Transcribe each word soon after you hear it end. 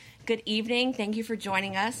Good evening. Thank you for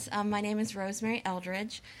joining us. My name is Rosemary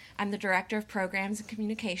Eldridge. I'm the Director of Programs and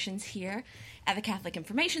Communications here at the Catholic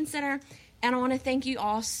Information Center, and I want to thank you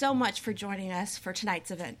all so much for joining us for tonight's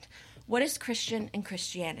event, What is Christian in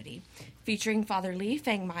Christianity?, featuring Father Lee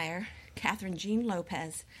Fangmeyer, Catherine Jean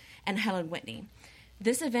Lopez, and Helen Whitney.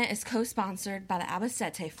 This event is co-sponsored by the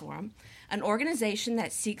Albacete Forum, an organization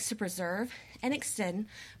that seeks to preserve and extend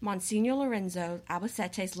Monsignor Lorenzo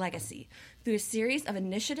Albacete's legacy through a series of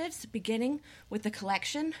initiatives beginning with the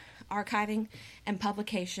collection, archiving, and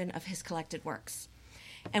publication of his collected works.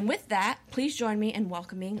 And with that, please join me in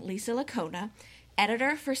welcoming Lisa Licona,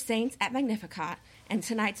 editor for Saints at Magnificat and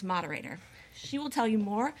tonight's moderator. She will tell you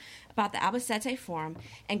more about the Albacete Forum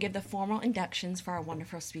and give the formal inductions for our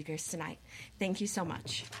wonderful speakers tonight. Thank you so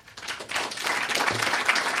much.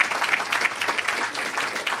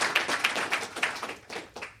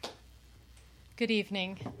 Good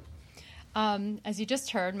evening. As you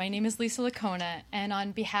just heard, my name is Lisa Licona, and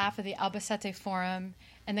on behalf of the Albacete Forum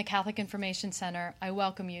and the Catholic Information Center, I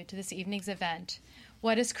welcome you to this evening's event,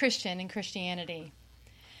 What is Christian in Christianity?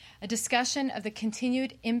 A discussion of the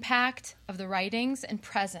continued impact of the writings and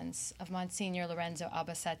presence of Monsignor Lorenzo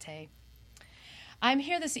Albacete. I'm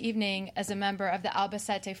here this evening as a member of the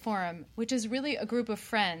Albacete Forum, which is really a group of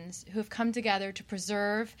friends who have come together to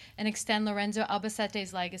preserve and extend Lorenzo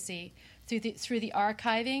Albacete's legacy through the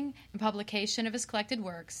archiving and publication of his collected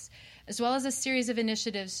works, as well as a series of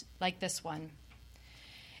initiatives like this one.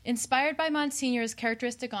 Inspired by Monsignor's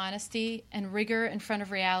characteristic honesty and rigor in front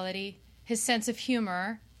of reality, his sense of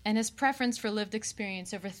humor, and his preference for lived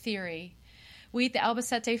experience over theory, we at the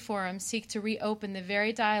Albacete Forum seek to reopen the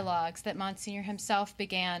very dialogues that Monsignor himself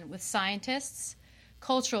began with scientists,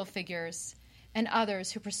 cultural figures, and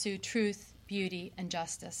others who pursue truth, beauty, and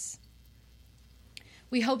justice.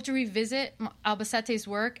 We hope to revisit Albacete's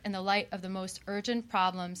work in the light of the most urgent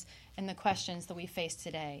problems and the questions that we face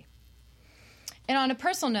today. And on a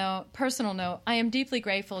personal note, I am deeply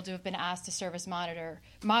grateful to have been asked to serve as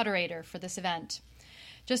moderator for this event.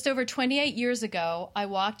 Just over 28 years ago, I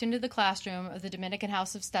walked into the classroom of the Dominican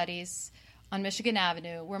House of Studies on Michigan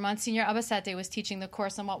Avenue, where Monsignor Albacete was teaching the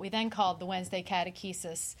course on what we then called the Wednesday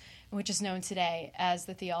Catechesis, which is known today as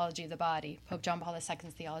the Theology of the Body, Pope John Paul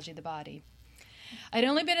II's Theology of the Body. I'd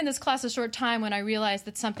only been in this class a short time when I realized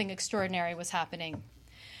that something extraordinary was happening.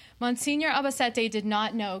 Monsignor Albacete did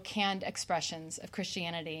not know canned expressions of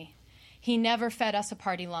Christianity. He never fed us a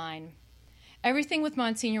party line. Everything with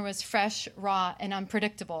Monsignor was fresh, raw, and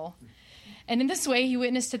unpredictable. And in this way, he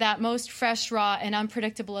witnessed to that most fresh, raw, and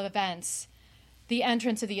unpredictable of events, the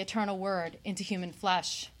entrance of the eternal Word into human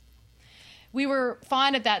flesh. We were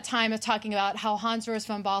fond at that time of talking about how Hans Urs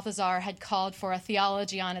von Balthasar had called for a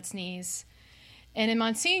theology on its knees. And in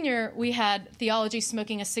Monsignor, we had theology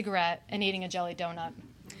smoking a cigarette and eating a jelly donut.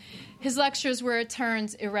 His lectures were at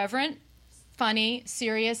turns irreverent, funny,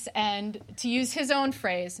 serious, and, to use his own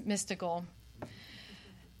phrase, mystical.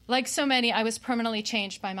 Like so many, I was permanently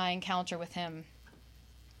changed by my encounter with him.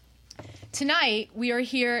 Tonight, we are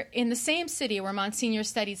here in the same city where Monsignor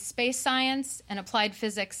studied space science and applied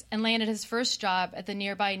physics and landed his first job at the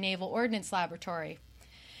nearby Naval Ordnance Laboratory,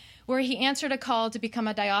 where he answered a call to become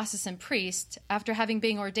a diocesan priest after having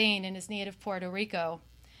been ordained in his native Puerto Rico,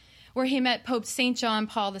 where he met Pope St. John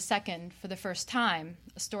Paul II for the first time,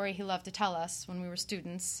 a story he loved to tell us when we were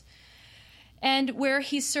students, and where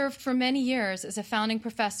he served for many years as a founding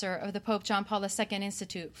professor of the Pope John Paul II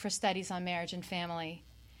Institute for Studies on Marriage and Family.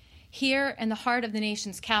 Here, in the heart of the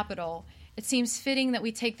nation's capital, it seems fitting that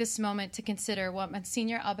we take this moment to consider what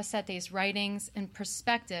Monsignor Albacete's writings and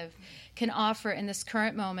perspective can offer in this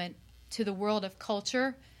current moment to the world of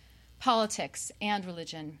culture, politics, and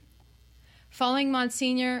religion. Following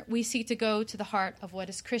Monsignor, we seek to go to the heart of what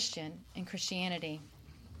is Christian in Christianity.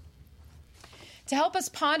 To help us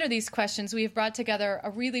ponder these questions, we have brought together a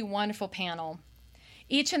really wonderful panel.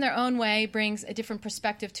 Each in their own way brings a different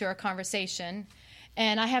perspective to our conversation,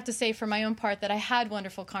 and I have to say for my own part that I had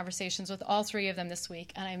wonderful conversations with all three of them this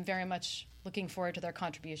week, and I am very much looking forward to their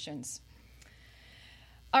contributions.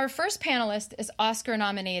 Our first panelist is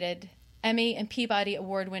Oscar-nominated, Emmy and Peabody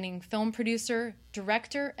Award-winning film producer,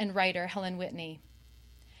 director, and writer Helen Whitney.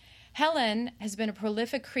 Helen has been a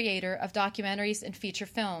prolific creator of documentaries and feature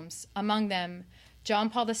films, among them John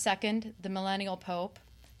Paul II, the Millennial Pope,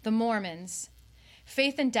 The Mormons,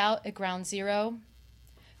 Faith and Doubt at Ground Zero,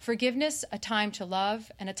 Forgiveness, A Time to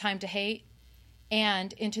Love and a Time to Hate,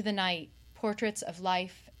 and Into the Night, Portraits of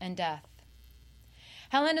Life and Death.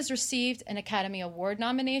 Helen has received an Academy Award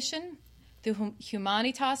nomination, the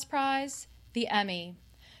Humanitas Prize, the Emmy,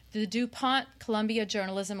 the DuPont Columbia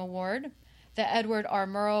Journalism Award, the Edward R.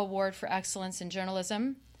 Murrow Award for Excellence in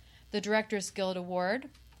Journalism, the Directors Guild Award,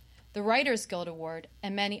 the Writers Guild Award,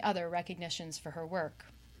 and many other recognitions for her work.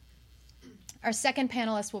 Our second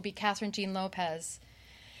panelist will be Catherine Jean Lopez.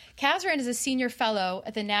 Catherine is a senior fellow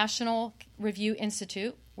at the National Review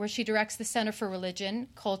Institute, where she directs the Center for Religion,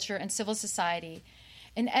 Culture, and Civil Society,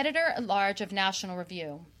 and editor-at-large of National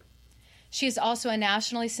Review. She is also a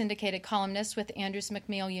nationally syndicated columnist with Andrews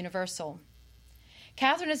McMeel Universal.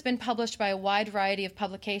 Catherine has been published by a wide variety of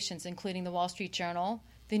publications, including the Wall Street Journal,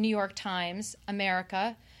 the New York Times,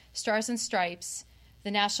 America, Stars and Stripes,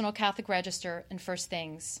 the National Catholic Register, and First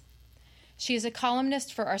Things. She is a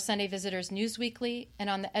columnist for our Sunday Visitors Newsweekly and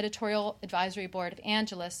on the editorial advisory board of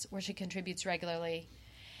Angelus, where she contributes regularly,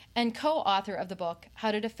 and co-author of the book,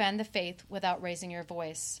 How to Defend the Faith Without Raising Your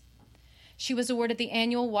Voice. She was awarded the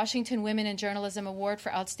annual Washington Women in Journalism Award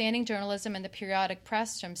for Outstanding Journalism in the Periodic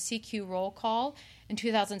Press from CQ Roll Call in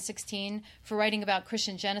 2016 for writing about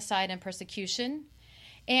Christian genocide and persecution.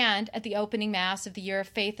 And at the opening Mass of the Year of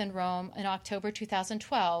Faith in Rome in October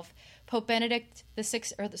 2012, Pope Benedict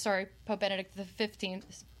XVI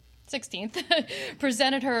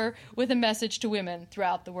presented her with a message to women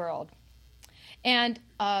throughout the world. And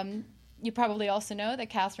you probably also know that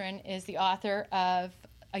Catherine is the author of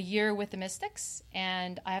A Year with the Mystics,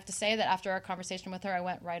 and I have to say that after our conversation with her, I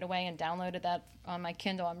went right away and downloaded that on my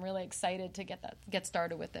Kindle. I'm really excited to get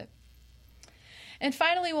started with it. And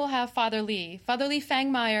finally, we'll have Father Lee. Father Lee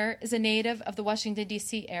Fangmeyer is a native of the Washington,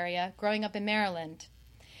 D.C. area, growing up in Maryland.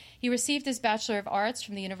 He received his Bachelor of Arts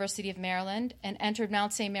from the University of Maryland and entered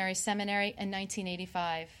Mount St. Mary's Seminary in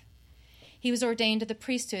 1985. He was ordained to the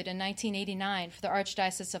priesthood in 1989 for the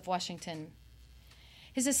Archdiocese of Washington.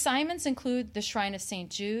 His assignments include the Shrine of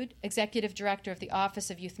St. Jude, Executive Director of the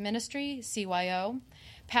Office of Youth Ministry, CYO,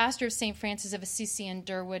 Pastor of St. Francis of Assisi in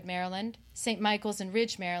Durwood, Maryland, St. Michael's in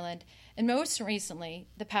Ridge, Maryland, and most recently,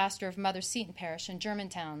 the pastor of Mother Seton Parish in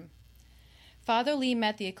Germantown. Father Lee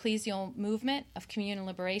met the ecclesial movement of communal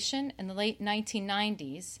liberation in the late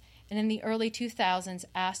 1990s, and in the early 2000s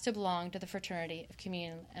asked to belong to the Fraternity of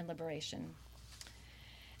Communion and Liberation.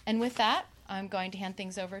 And with that, I'm going to hand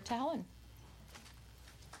things over to Helen.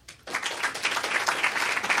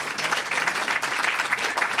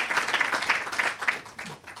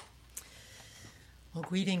 Well,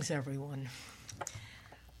 greetings, everyone.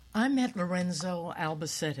 I met Lorenzo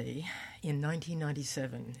Albacete in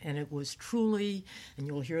 1997, and it was truly, and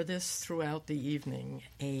you'll hear this throughout the evening,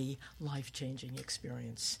 a life-changing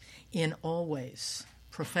experience in all ways,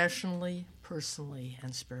 professionally, personally,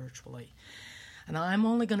 and spiritually. And I'm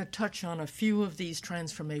only going to touch on a few of these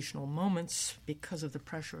transformational moments because of the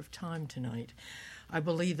pressure of time tonight. I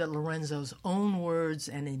believe that Lorenzo's own words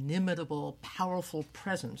and inimitable, powerful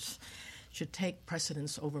presence should take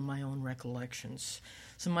precedence over my own recollections.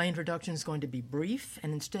 So my introduction is going to be brief,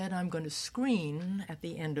 and instead I'm going to screen at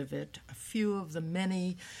the end of it a few of the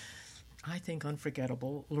many, I think,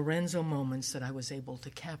 unforgettable Lorenzo moments that I was able to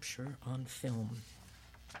capture on film.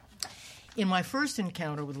 In my first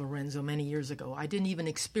encounter with Lorenzo many years ago, I didn't even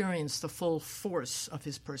experience the full force of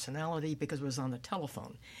his personality because it was on the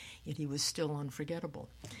telephone, yet he was still unforgettable.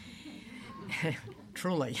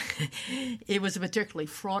 Truly. It was a particularly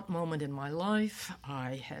fraught moment in my life.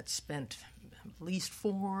 I had spent at least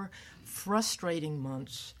 4 frustrating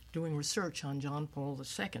months doing research on John Paul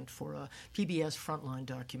II for a PBS Frontline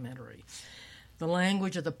documentary. The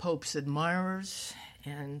language of the Pope's admirers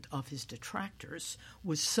and of his detractors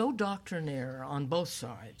was so doctrinaire on both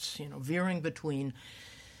sides, veering between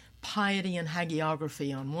piety and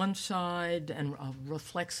hagiography on one side and a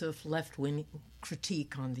reflexive left-wing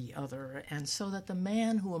critique on the other, and so that the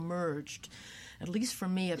man who emerged, at least for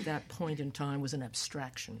me at that point in time, was an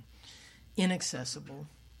abstraction, inaccessible,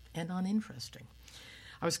 and uninteresting.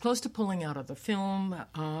 I was close to pulling out of the film,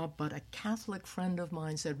 but a Catholic friend of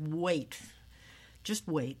mine said, wait, just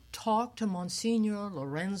wait, talk to Monsignor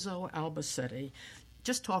Lorenzo Albacete,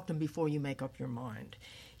 just talk to him before you make up your mind.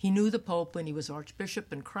 He knew the Pope when he was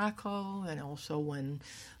Archbishop in Krakow, and also when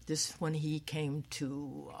he came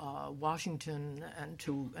to Washington and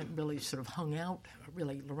really sort of hung out.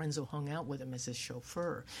 Really, Lorenzo hung out with him as his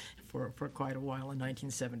chauffeur for quite a while in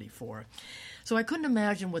 1974. So I couldn't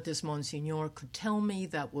imagine what this Monsignor could tell me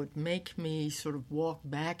that would make me sort of walk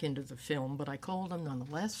back into the film, but I called him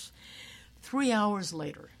nonetheless. 3 hours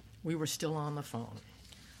later, we were still on the phone,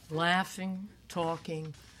 laughing,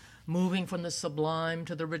 talking, moving from the sublime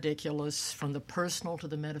to the ridiculous, from the personal to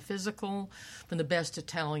the metaphysical, from the best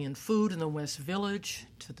Italian food in the West Village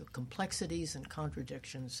to the complexities and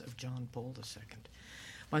contradictions of John Paul II.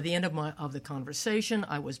 By the end of the conversation,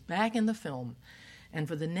 I was back in the film, and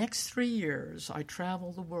for the next 3 years, I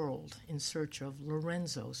traveled the world in search of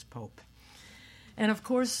Lorenzo's Pope. And of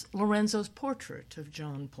course, Lorenzo's portrait of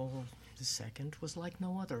John Paul II was like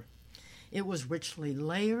no other. It was richly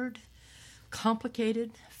layered,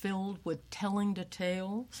 complicated, filled with telling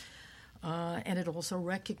detail, and it also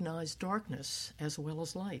recognized darkness as well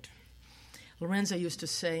as light. Lorenzo used to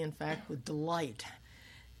say, in fact, with delight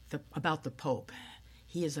about the Pope,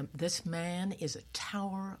 this man is a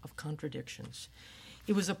tower of contradictions.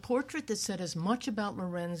 It was a portrait that said as much about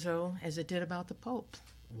Lorenzo as it did about the Pope.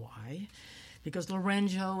 Why? Because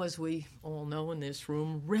Lorenzo, as we all know in this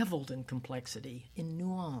room, reveled in complexity, in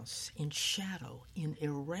nuance, in shadow, in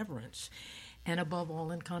irreverence, and above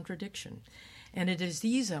all in contradiction. And it is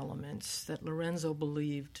these elements that Lorenzo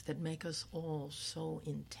believed that make us all so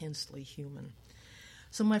intensely human.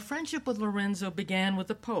 So my friendship with Lorenzo began with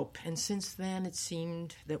the Pope, and since then it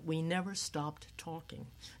seemed that we never stopped talking,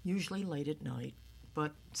 usually late at night,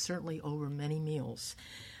 but certainly over many meals,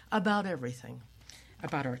 about everything.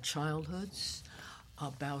 About our childhoods,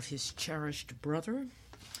 about his cherished brother,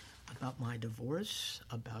 about my divorce,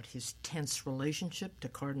 about his tense relationship to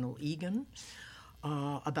Cardinal Egan,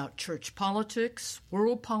 about church politics,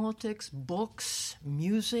 world politics, books,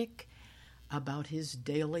 music, about his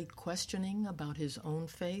daily questioning about his own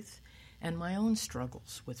faith and my own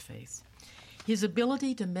struggles with faith. His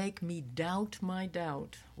ability to make me doubt my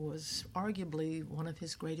doubt was arguably one of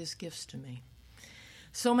his greatest gifts to me.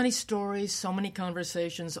 So many stories, so many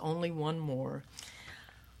conversations, only one more.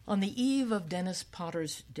 On the eve of Dennis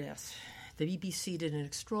Potter's death, the BBC did an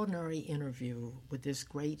extraordinary interview with this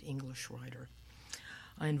great English writer.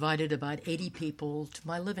 I invited about 80 people to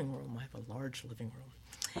my living room. I have a large living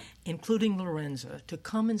room, including Lorenzo, to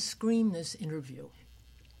come and screen this interview.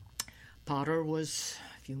 Potter was,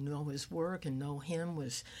 if you know his work and know him,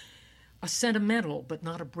 was a sentimental but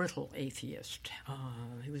not a brittle atheist.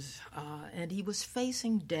 He was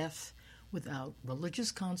facing death without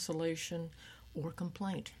religious consolation or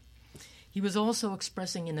complaint. He was also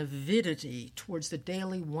expressing an avidity towards the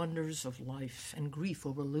daily wonders of life and grief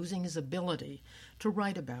over losing his ability to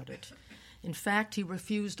write about it. In fact, he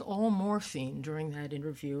refused all morphine during that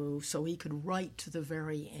interview so he could write to the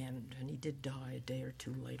very end, and he did die a day or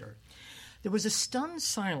two later. There was a stunned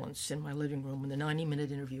silence in my living room when the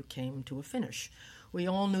 90-minute interview came to a finish. We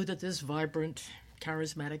all knew that this vibrant,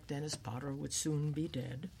 charismatic Dennis Potter would soon be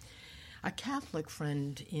dead. A Catholic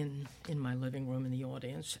friend in my living room in the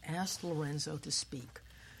audience asked Lorenzo to speak,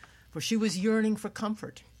 for she was yearning for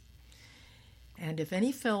comfort. And if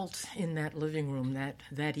any felt in that living room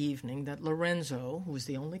that evening that Lorenzo, who was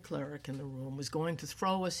the only cleric in the room, was going to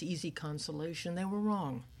throw us easy consolation, they were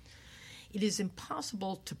wrong. It is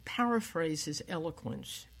impossible to paraphrase his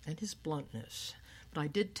eloquence and his bluntness, but I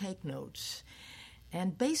did take notes.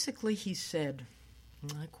 And basically he said,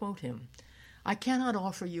 and I quote him, "I cannot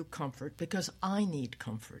offer you comfort because I need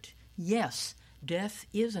comfort. Yes, death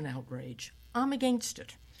is an outrage. I'm against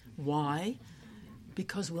it. Why?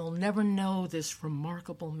 Because we'll never know this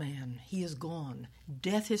remarkable man. He is gone.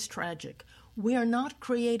 Death is tragic. We are not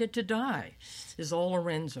created to die," is all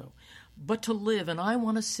Lorenzo, "but to live, and I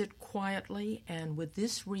want to sit quietly and with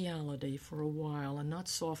this reality for a while and not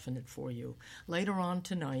soften it for you. Later on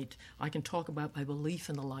tonight, I can talk about my belief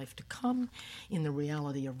in the life to come, in the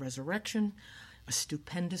reality of resurrection, a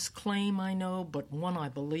stupendous claim, I know, but one I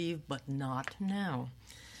believe, but not now."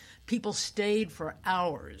 People stayed for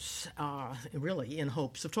hours, really, in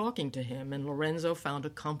hopes of talking to him, and Lorenzo found a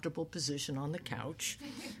comfortable position on the couch.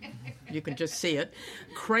 You can just see it,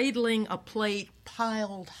 cradling a plate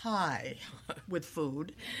piled high with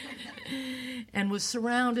food, and was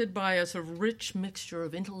surrounded by a sort of rich mixture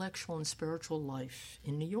of intellectual and spiritual life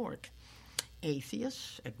in New York.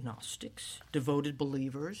 Atheists, agnostics, devoted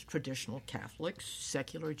believers, traditional Catholics,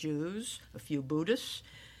 secular Jews, a few Buddhists,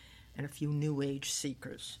 and a few New Age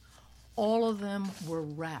seekers. All of them were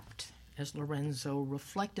rapt as Lorenzo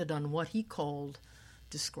reflected on what he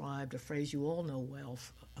described, a phrase you all know well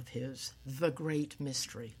of his, the great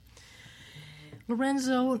mystery.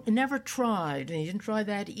 Lorenzo never tried, and he didn't try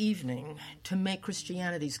that evening, to make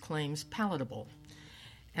Christianity's claims palatable.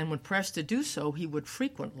 And when pressed to do so, he would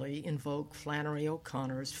frequently invoke Flannery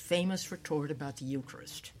O'Connor's famous retort about the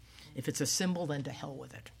Eucharist. If it's a symbol, then to hell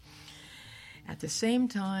with it. At the same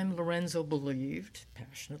time, Lorenzo believed,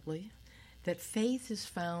 passionately, that faith is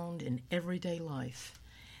found in everyday life,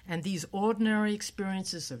 and these ordinary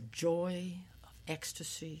experiences of joy, of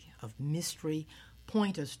ecstasy, of mystery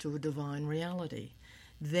point us to a divine reality.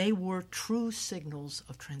 They were true signals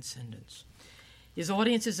of transcendence. His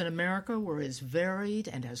audiences in America were as varied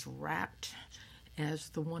and as rapt as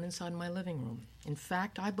the one inside my living room. In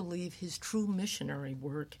fact, I believe his true missionary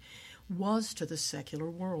work was to the secular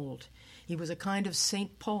world. He was a kind of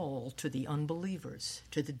St. Paul to the unbelievers,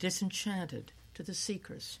 to the disenchanted, to the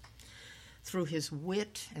seekers. Through his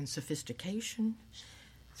wit and sophistication,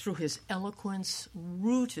 through his eloquence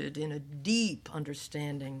rooted in a deep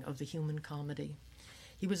understanding of the human comedy,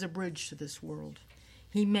 he was a bridge to this world.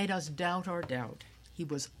 He made us doubt our doubt. He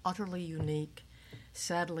was utterly unique.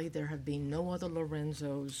 Sadly, there have been no other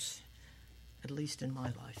Lorenzos, at least in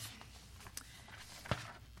my life.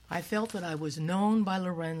 I felt that I was known by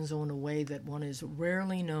Lorenzo in a way that one is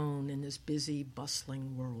rarely known in this busy,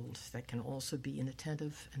 bustling world that can also be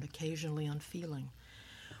inattentive and occasionally unfeeling.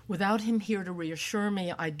 Without him here to reassure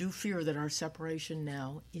me, I do fear that our separation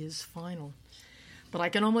now is final. But I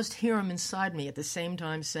can almost hear him inside me at the same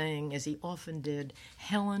time saying, as he often did,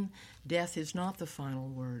 Helen, death is not the final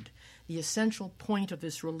word. The essential point of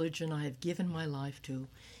this religion I have given my life to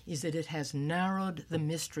is that it has narrowed the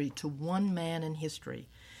mystery to one man in history.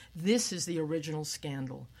 This is the original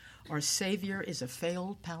scandal. Our Savior is a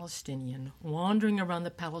failed Palestinian wandering around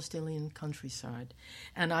the Palestinian countryside,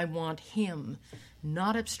 and I want him,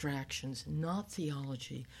 not abstractions, not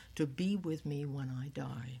theology, to be with me when I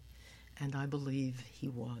die. And I believe he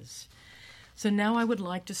was. So now I would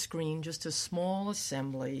like to screen just a small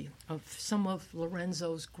assembly of some of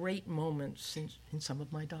Lorenzo's great moments in some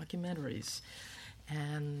of my documentaries.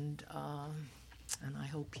 And I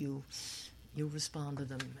hope you respond to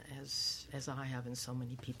them as I have and so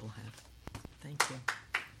many people have. Thank you.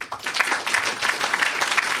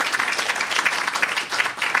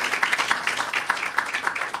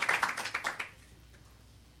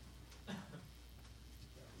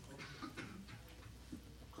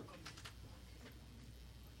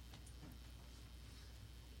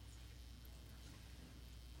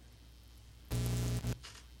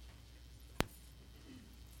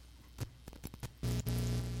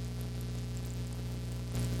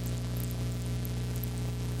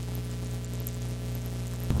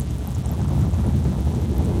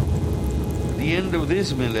 The end of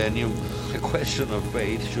this millennium, the question of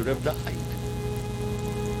faith should have died.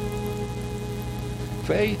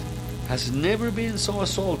 Faith has never been so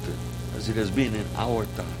assaulted as it has been in our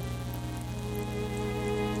time.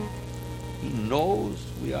 He knows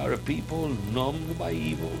we are a people numbed by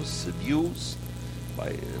evil, seduced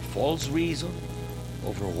by false reason,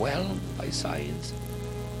 overwhelmed by science.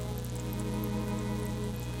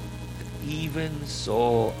 And even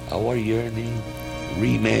so, our yearning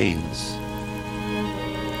remains.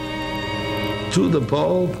 To the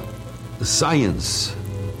Pope, science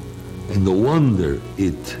and the wonder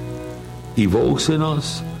it evokes in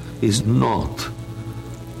us is not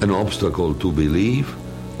an obstacle to belief,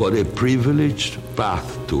 but a privileged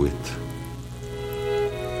path to it.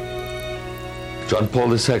 John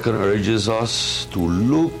Paul II urges us to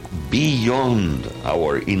look beyond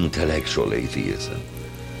our intellectual atheism,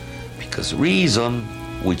 because reason,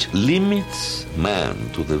 which limits man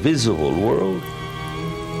to the visible world,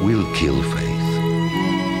 will kill faith.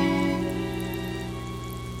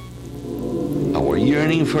 Our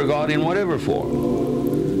yearning for God in whatever form,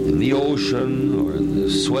 in the ocean or in the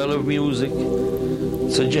swell of music,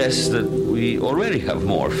 suggests that we already have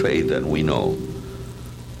more faith than we know.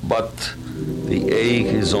 But the ache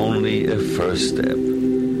is only a first step.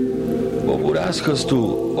 But would ask us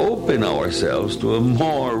to open ourselves to a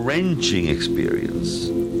more wrenching experience.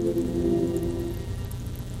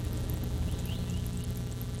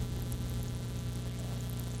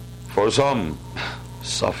 For some,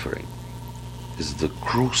 suffering is the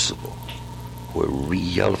crucible where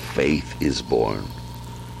real faith is born.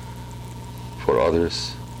 For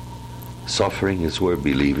others, suffering is where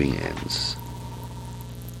believing ends.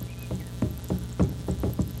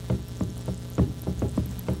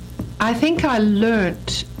 I think I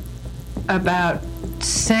learnt about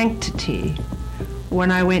sanctity when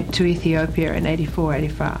I went to Ethiopia in 84,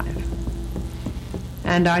 85.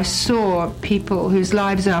 And I saw people whose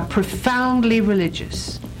lives are profoundly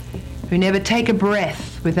religious, who never take a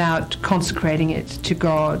breath without consecrating it to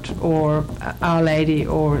God or Our Lady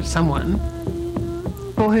or someone,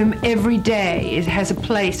 for whom every day it has a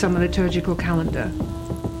place on the liturgical calendar.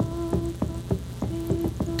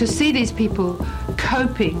 To see these people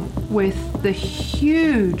coping with the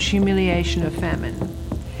huge humiliation of famine,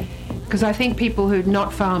 because I think people who are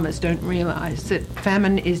not farmers don't realize that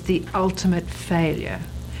famine is the ultimate failure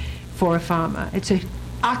for a farmer. It's an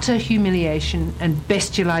utter humiliation and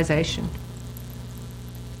bestialization.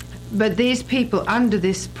 But these people, under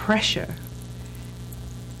this pressure,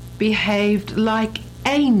 behaved like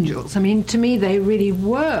angels. I mean, to me, they really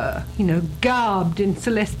were, garbed in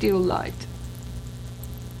celestial light.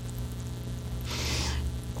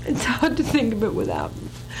 It's hard to think of it without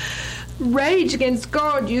rage against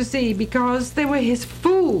God, you see, because they were his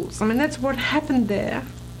fools. I mean, that's what happened there.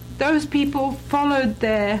 Those people followed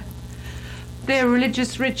their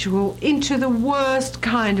religious ritual into the worst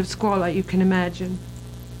kind of squalor you can imagine,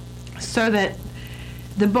 so that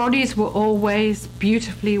the bodies were always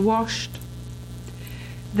beautifully washed.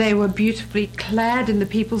 They were beautifully clad in the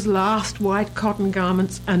people's last white cotton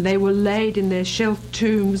garments, and they were laid in their shelved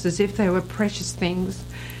tombs as if they were precious things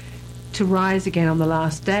to rise again on the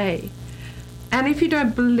last day. And if you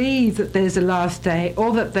don't believe that there's a last day,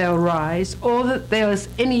 or that they'll rise, or that there's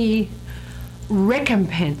any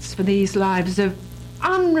recompense for these lives of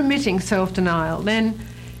unremitting self-denial, then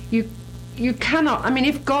you cannot. I mean,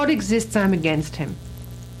 if God exists, I'm against him.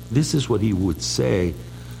 This is what he would say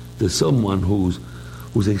to someone whose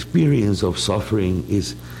experience of suffering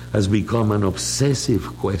has become an obsessive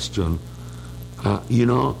question.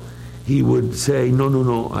 He would say,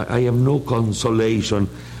 no, I have no consolation.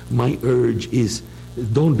 My urge is,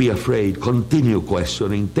 don't be afraid, continue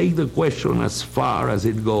questioning. Take the question as far as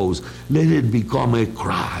it goes. Let it become a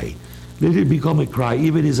cry. Let it become a cry.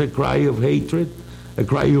 If it is a cry of hatred, a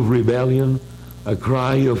cry of rebellion, a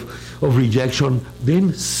cry of rejection,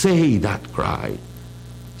 then say that cry.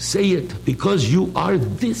 Say it, because you are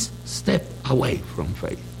this step away from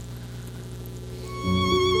faith.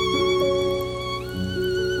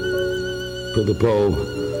 For the Pope,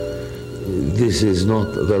 this is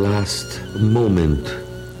not the last moment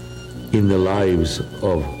in the lives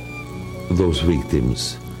of those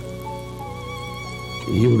victims.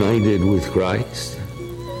 United with Christ,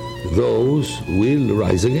 those will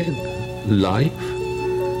rise again. Life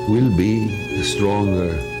will be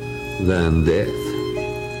stronger than death.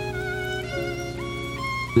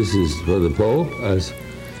 This is for the Pope as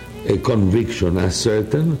a conviction as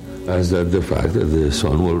certain as that the fact that the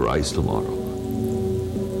sun will rise tomorrow.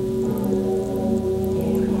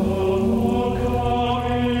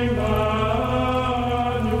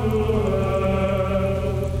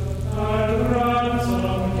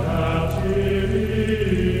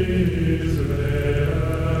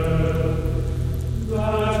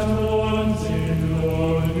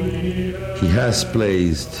 He has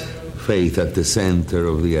placed faith at the center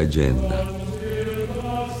of the agenda.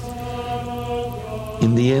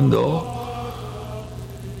 In the end, though,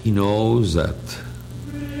 he knows that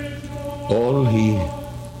all he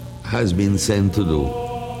has been sent to do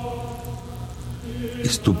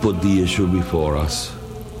is to put the issue before us,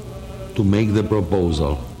 to make the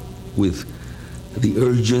proposal with the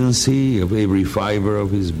urgency of every fiber of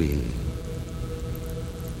his being.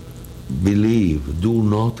 Believe, do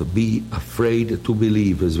not be afraid to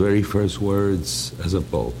believe, his very first words as a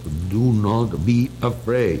pope. Do not be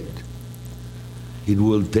afraid. It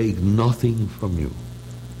will take nothing from you.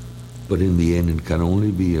 But in the end, it can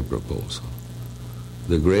only be a proposal.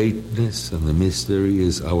 The greatness and the mystery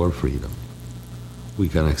is our freedom. We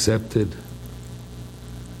can accept it.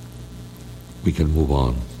 We can move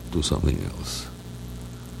on to something else.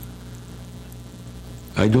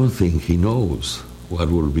 I don't think he knows what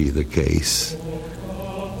will be the case.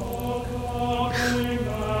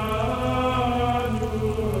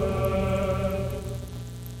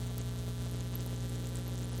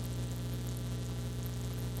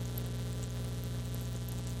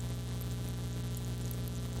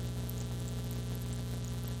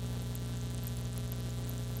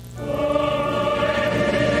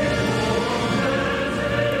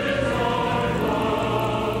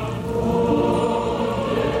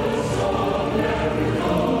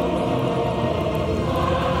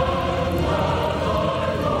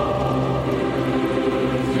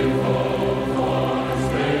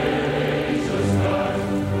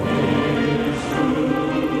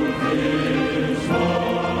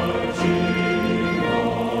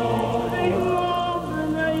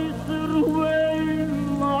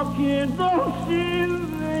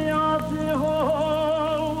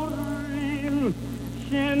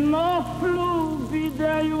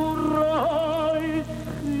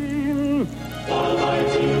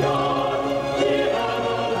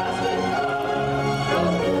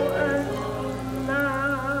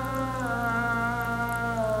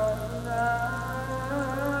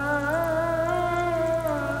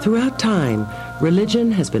 Throughout time,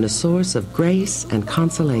 religion has been a source of grace and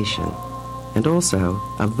consolation, and also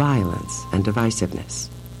of violence and divisiveness.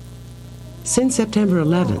 Since September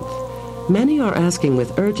 11th, many are asking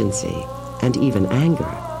with urgency and even anger,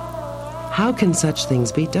 how can such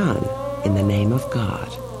things be done in the name of God?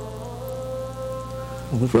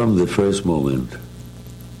 From the first moment,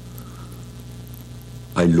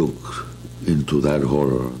 I looked into that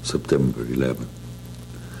horror of September 11th,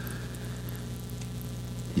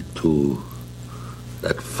 into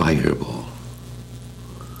that fireball,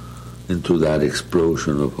 into that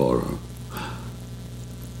explosion of horror.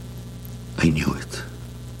 I knew it.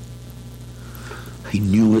 I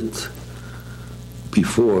knew it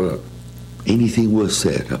before anything was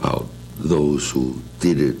said about those who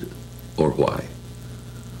did it or why.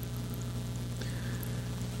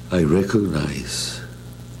 I recognize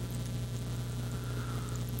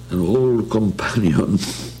an old companion.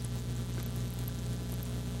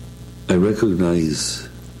 I recognize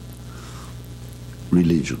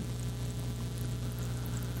religion.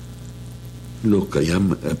 Look, I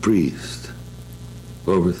am a priest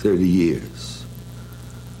over 30 years.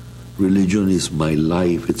 Religion is my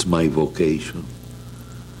life, it's my vocation,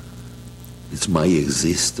 it's my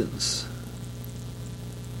existence.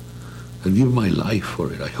 I give my life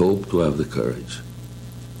for it. I hope to have the courage.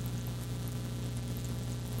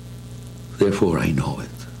 Therefore, I know it.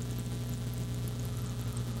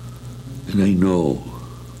 And I know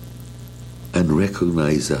and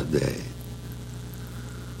recognize that day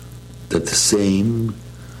that the same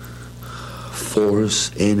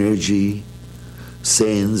force, energy,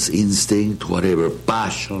 sense, instinct, whatever,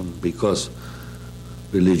 passion, because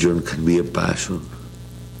religion can be a passion,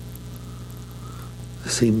 the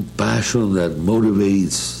same passion that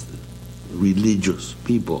motivates religious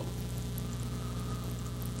people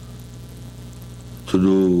to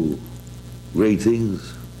do great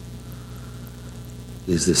things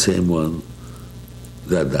is the same one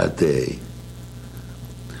that day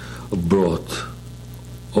brought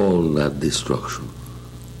all that destruction.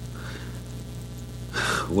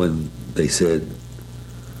 When they said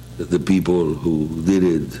that the people who did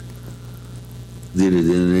it in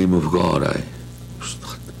the name of God, I was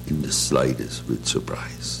not in the slightest bit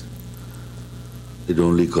surprised. It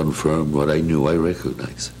only confirmed what I knew. I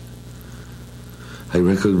recognized it. I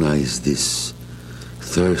recognized this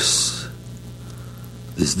thirst,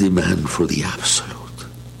 this demand for the absolute.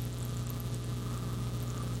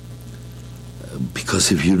 Because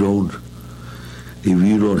if you don't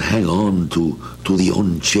hang on to the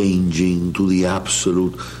unchanging, to the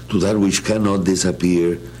absolute, to that which cannot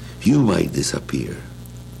disappear, you might disappear.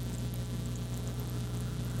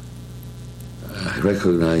 I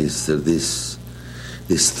recognize that this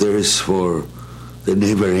thirst for the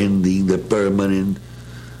never-ending, the permanent,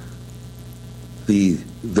 the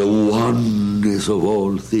oneness of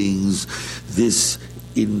all things, this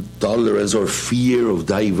intolerance or fear of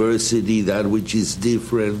diversity, that which is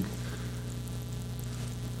different.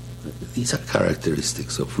 These are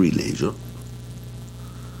characteristics of religion.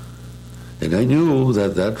 And I knew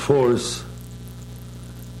that force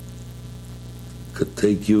could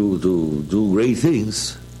take you to do great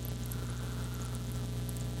things,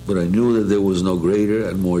 but I knew that there was no greater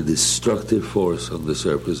and more destructive force on the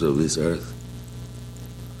surface of this earth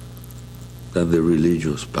than the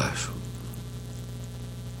religious passion.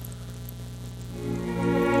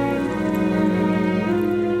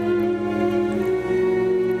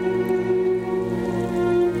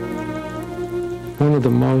 One of the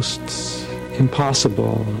most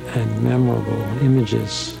impossible and memorable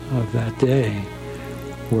images of that day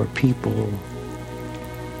were people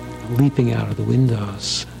leaping out of the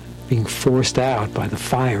windows, being forced out by the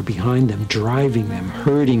fire behind them, driving them,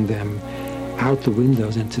 herding them out the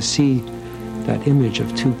windows, and to see that image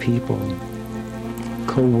of two people,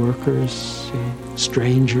 co-workers,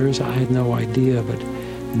 strangers. I had no idea, but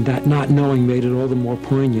that not knowing made it all the more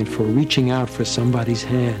poignant, for reaching out for somebody's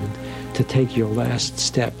hand to take your last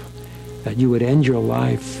step, that you would end your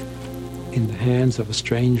life in the hands of a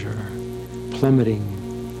stranger, plummeting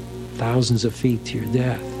thousands of feet to your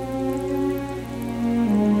death.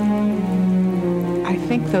 I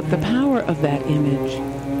think that the power of that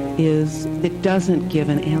image is it doesn't give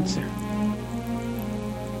an answer.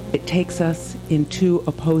 It takes us in two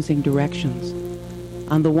opposing directions.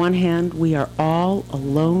 On the one hand, we are all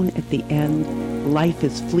alone at the end. Life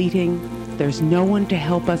is fleeting. There's no one to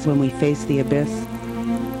help us when we face the abyss.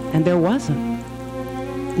 And there wasn't.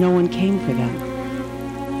 No one came for them.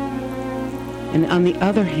 And on the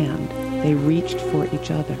other hand, they reached for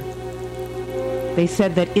each other. They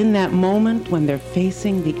said that in that moment when they're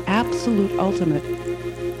facing the absolute ultimate,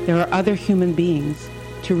 there are other human beings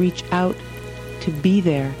to reach out, to be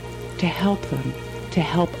there, to help them, to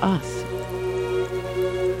help us.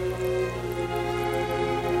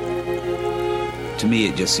 To me,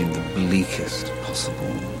 it just seemed the bleakest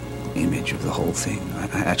possible image of the whole thing.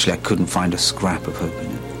 I couldn't find a scrap of hope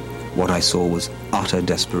in it. What I saw was utter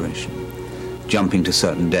desperation, jumping to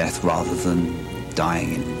certain death rather than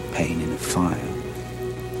dying in pain in a fire.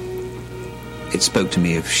 It spoke to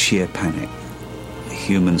me of sheer panic,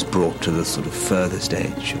 humans brought to the sort of furthest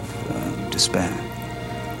edge of despair.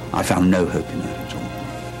 I found no hope in that at all.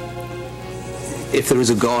 If there is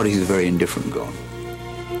a God, he's a very indifferent God.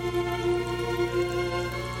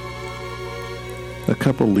 A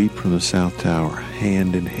couple leap from the South Tower,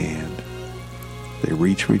 hand in hand. They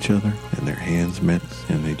reach for each other, and their hands met,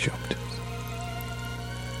 and they jumped.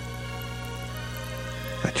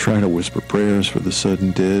 I try to whisper prayers for the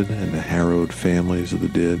sudden dead and the harrowed families of the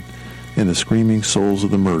dead and the screaming souls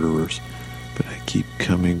of the murderers, but I keep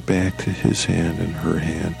coming back to his hand and her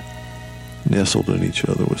hand, nestled in each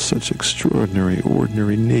other with such extraordinary,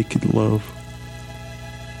 ordinary, naked love.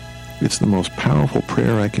 It's the most powerful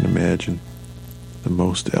prayer I can imagine, the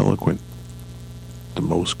most eloquent, the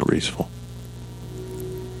most graceful.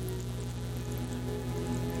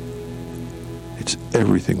 It's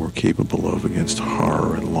everything we're capable of against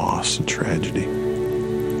horror and loss and tragedy.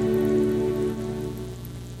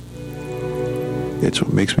 It's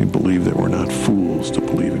what makes me believe that we're not fools to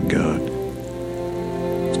believe in God.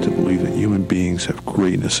 It's to believe that human beings have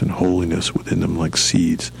greatness and holiness within them like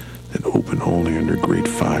seeds that open only under great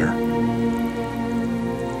fire.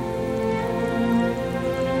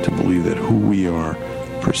 To believe that who we are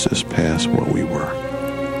persists past what we were.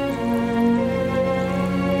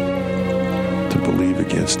 To believe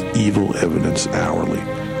against evil evidence hourly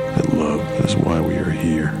that love is why we are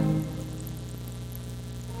here.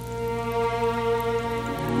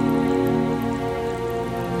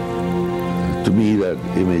 To me, that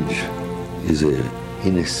image is an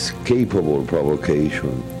inescapable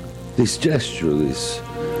provocation. This gesture, this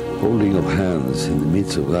holding of hands in the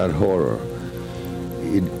midst of that horror,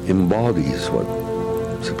 it embodies what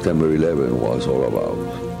September 11 was all about.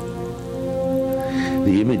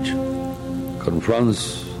 The image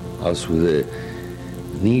confronts us with a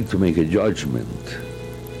need to make a judgment,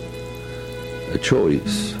 a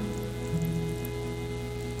choice.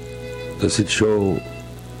 Does it show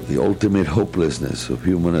the ultimate hopelessness of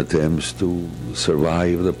human attempts to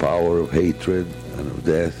survive the power of hatred and of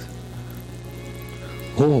death?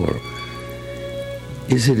 Or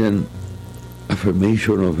is it an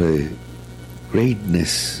affirmation of a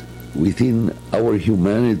greatness within our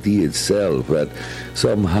humanity itself that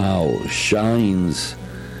somehow shines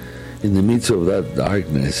in the midst of that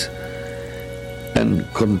darkness and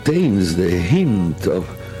contains the hint of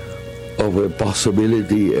a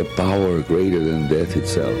possibility, a power greater than death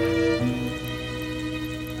itself?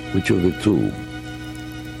 Which of the two?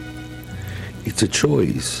 It's a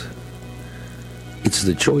choice. It's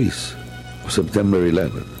the choice of September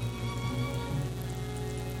 11.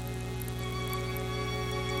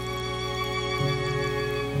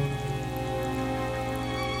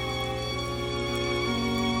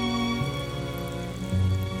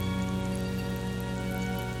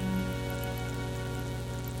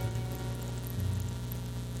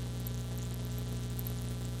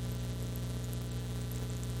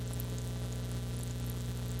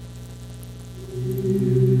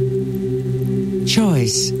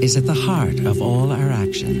 Choice is at the heart of all our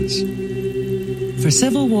actions. For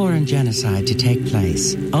civil war and genocide to take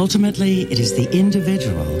place, ultimately it is the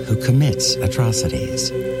individual who commits atrocities.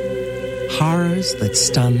 Horrors that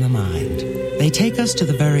stun the mind. They take us to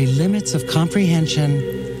the very limits of comprehension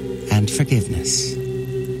and forgiveness.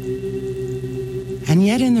 And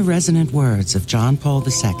yet, in the resonant words of John Paul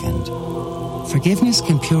II, forgiveness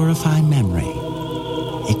can purify memory.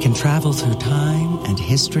 It can travel through time and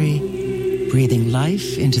history, breathing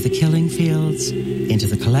life into the killing fields, into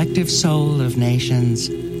the collective soul of nations,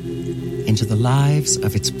 into the lives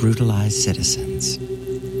of its brutalized citizens.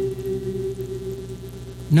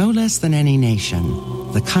 No less than any nation,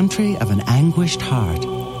 the country of an anguished heart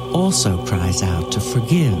also cries out to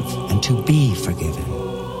forgive and to be forgiven.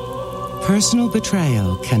 Personal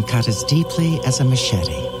betrayal can cut as deeply as a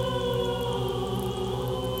machete.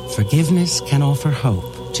 Forgiveness can offer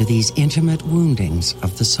hope to these intimate woundings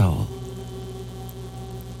of the soul.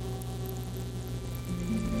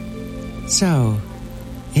 So,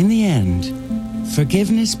 in the end,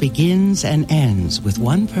 forgiveness begins and ends with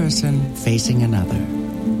one person facing another.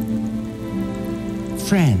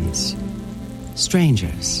 Friends,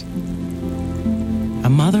 strangers, a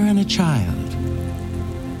mother and a child,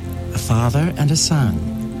 a father and a son,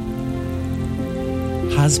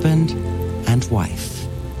 husband and wife.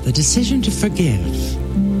 The decision to forgive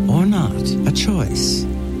or not, a choice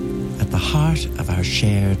at the heart of our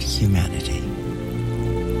shared humanity.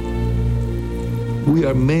 We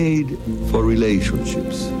are made for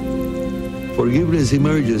relationships. Forgiveness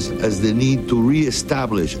emerges as the need to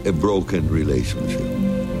re-establish a broken relationship,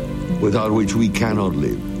 without which we cannot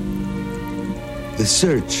live. The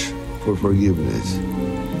search for forgiveness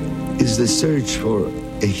is the search for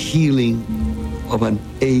a healing of an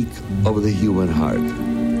ache of the human heart.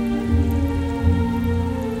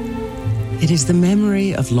 It is the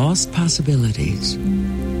memory of lost possibilities.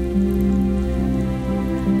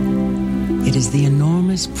 It is the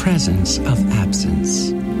enormous presence of absence.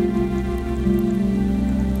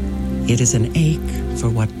 It is an ache for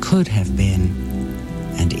what could have been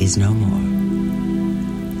and is no more.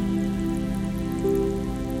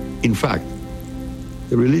 In fact,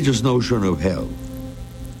 the religious notion of hell,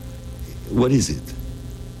 what is it?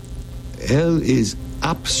 Hell is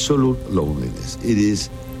absolute loneliness. It is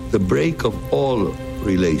the break of all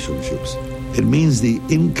relationships. It means the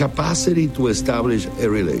incapacity to establish a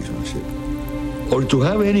relationship or to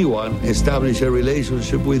have anyone establish a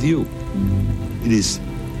relationship with you. It is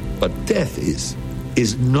what death is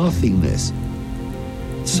nothingness.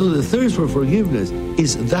 So the thirst for forgiveness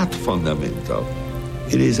is that fundamental.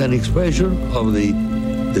 It is an expression of the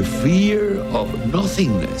fear of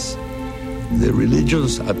nothingness. The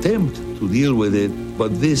religions attempt to deal with it,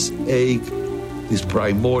 but this ache, this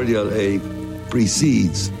primordial ache,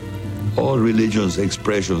 precedes all religions'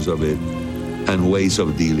 expressions of it and ways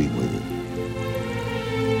of dealing with it.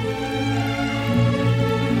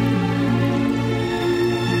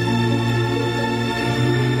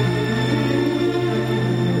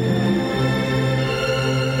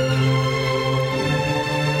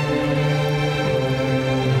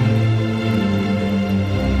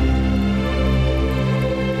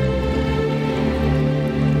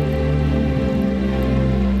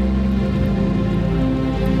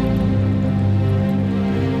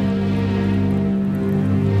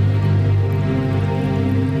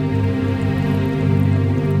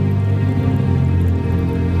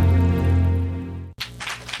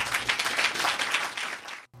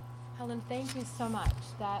 Thank you so much.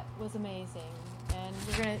 That was amazing. And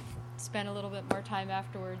we're going to spend a little bit more time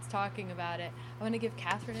afterwards talking about it. I want to give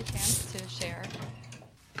Catherine a chance to share.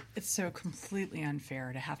 It's so completely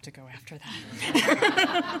unfair to have to go after that.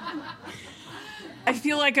 I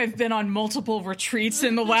feel like I've been on multiple retreats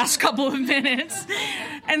in the last couple of minutes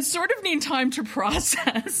and sort of need time to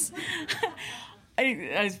process.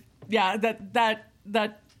 That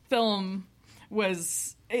film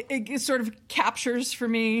was... It sort of captures for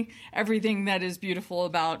me everything that is beautiful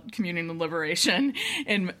about communion and liberation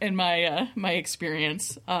in my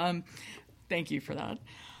experience. Thank you for that.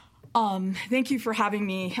 Thank you for having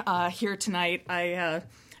me here tonight.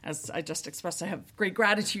 As I just expressed, I have great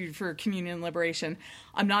gratitude for communion and liberation.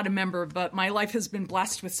 I'm not a member, but my life has been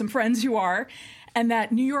blessed with some friends who are, and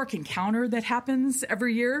that New York encounter that happens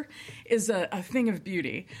every year is a thing of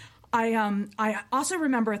beauty. I also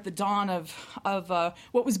remember at the dawn of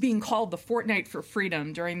what was being called the Fortnight for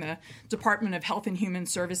Freedom during the Department of Health and Human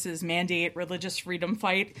Services mandate religious freedom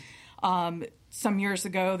fight some years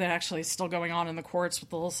ago that actually is still going on in the courts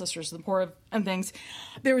with the Little Sisters of the Poor and things.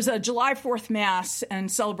 There was a July 4th Mass and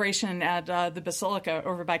celebration at the Basilica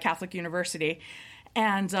over by Catholic University,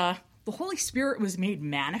 and the Holy Spirit was made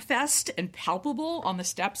manifest and palpable on the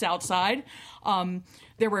steps outside.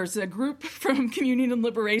 There was a group from Communion and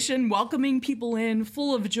Liberation welcoming people in,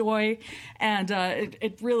 full of joy, and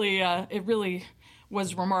it really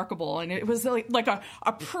was remarkable. And it was like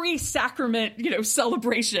a pre-sacrament,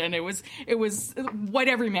 celebration. It was what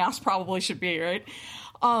every Mass probably should be, right?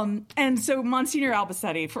 And so Monsignor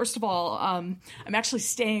Albacete, first of all, I'm actually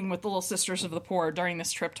staying with the Little Sisters of the Poor during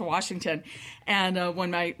this trip to Washington. And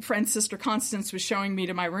when my friend Sister Constance was showing me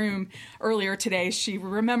to my room earlier today, she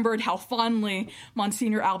remembered how fondly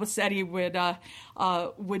Monsignor Albacete would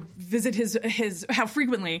visit how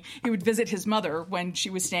frequently he would visit his mother when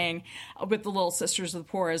she was staying with the Little Sisters of the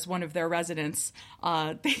Poor as one of their residents.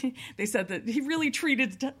 They said that he really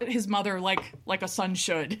treated his mother like a son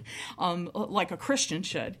should, like a Christian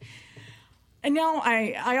should. And now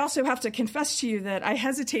I also have to confess to you that I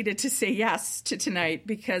hesitated to say yes to tonight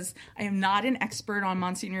because I am not an expert on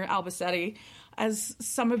Monsignor Albacete, as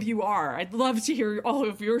some of you are. I'd love to hear all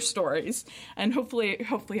of your stories, and hopefully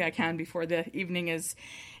I can before the evening is.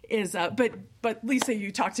 But Lisa,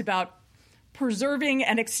 you talked about preserving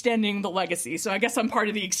and extending the legacy, so I guess I'm part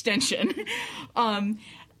of the extension. And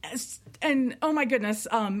oh my goodness,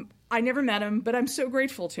 I never met him, but I'm so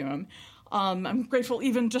grateful to him. I'm grateful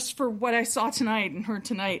even just for what I saw tonight and heard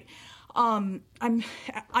tonight. I'm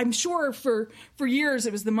sure for years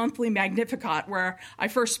it was the monthly Magnificat where I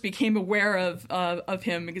first became aware of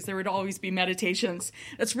him, because there would always be meditations.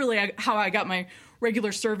 That's really how I got my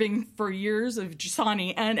regular serving for years of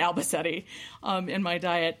Giussani and Albacete in my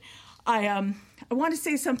diet. I want to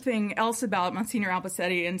say something else about Monsignor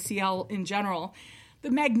Albacete and CL in general. The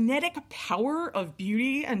magnetic power of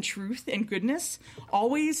beauty and truth and goodness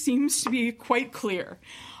always seems to be quite clear,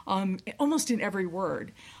 almost in every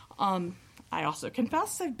word. I also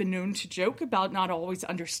confess I've been known to joke about not always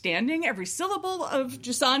understanding every syllable of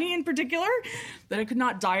Giussani in particular, that I could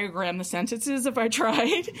not diagram the sentences if I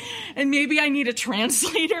tried, and maybe I need a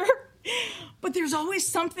translator. But there's always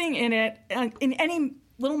something in it, in any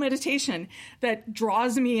little meditation, that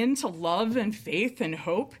draws me into love and faith and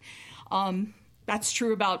hope. That's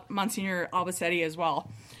true about Monsignor Albacete as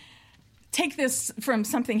well. Take this from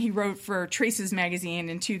something he wrote for Traces magazine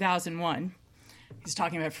in 2001. He's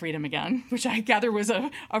talking about freedom again, which I gather was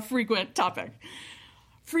a frequent topic.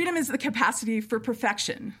 Freedom is the capacity for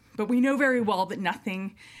perfection, but we know very well that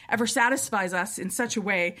nothing ever satisfies us in such a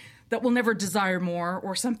way that we'll never desire more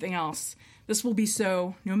or something else. This will be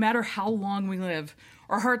so no matter how long we live.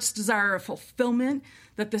 Our hearts desire a fulfillment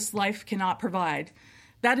that this life cannot provide.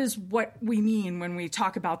 That is what we mean when we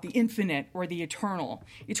talk about the infinite or the eternal.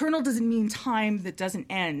 Eternal doesn't mean time that doesn't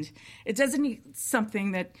end. It designates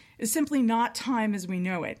something that is simply not time as we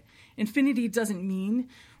know it. Infinity doesn't mean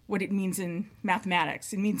what it means in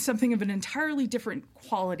mathematics. It means something of an entirely different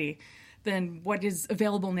quality than what is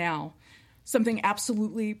available now. Something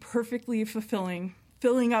absolutely, perfectly fulfilling,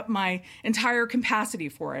 filling up my entire capacity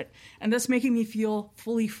for it, and thus making me feel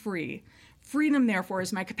fully free. Freedom, therefore,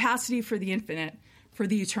 is my capacity for the infinite, for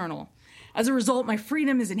the eternal. As a result, my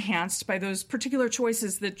freedom is enhanced by those particular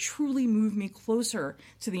choices that truly move me closer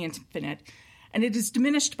to the infinite, and it is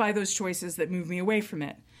diminished by those choices that move me away from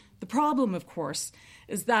it. The problem, of course,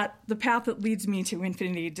 is that the path that leads me to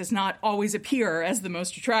infinity does not always appear as the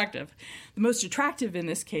most attractive. The most attractive in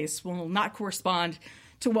this case will not correspond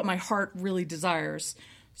to what my heart really desires.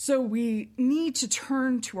 So we need to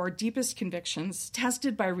turn to our deepest convictions,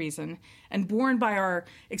 tested by reason, and born by our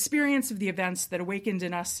experience of the events that awakened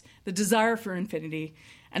in us the desire for infinity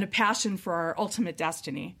and a passion for our ultimate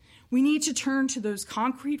destiny. We need to turn to those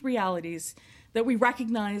concrete realities that we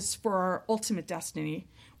recognize for our ultimate destiny.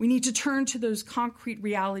 We need to turn to those concrete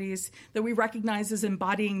realities that we recognize as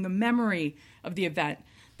embodying the memory of the event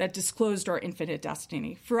that disclosed our infinite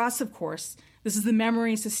destiny. For us, of course, this is the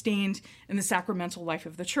memory sustained in the sacramental life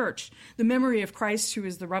of the Church, the memory of Christ, who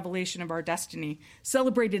is the revelation of our destiny,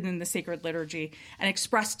 celebrated in the sacred liturgy and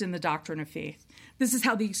expressed in the doctrine of faith. This is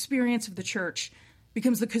how the experience of the Church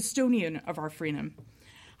becomes the custodian of our freedom.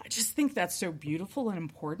 I just think that's so beautiful and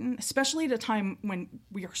important, especially at a time when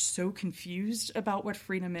we are so confused about what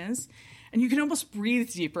freedom is. And you can almost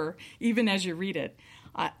breathe deeper even as you read it.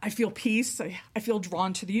 I feel peace. I feel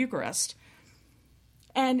drawn to the Eucharist.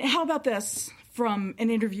 And how about this from an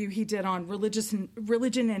interview he did on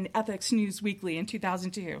Religion and Ethics News Weekly in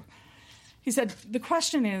 2002? He said, the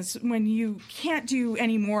question is, when you can't do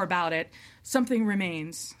any more about it, something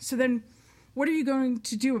remains. So then what are you going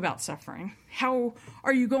to do about suffering? How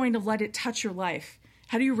are you going to let it touch your life?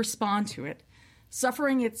 How do you respond to it?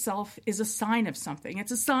 Suffering itself is a sign of something.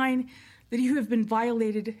 It's a sign that you have been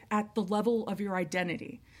violated at the level of your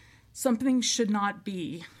identity. Something should not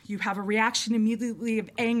be. You have a reaction immediately of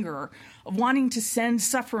anger, of wanting to send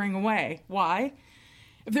suffering away. Why?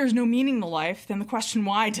 If there's no meaning to life, then the question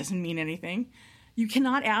why doesn't mean anything. You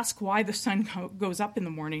cannot ask why the sun goes up in the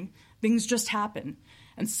morning. Things just happen.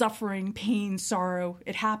 And suffering, pain, sorrow,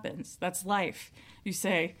 it happens. That's life. You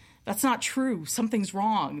say, that's not true. Something's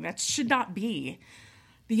wrong. That should not be.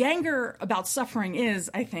 The anger about suffering is,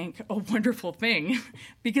 I think, a wonderful thing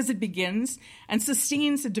because it begins and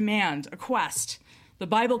sustains a demand, a quest. The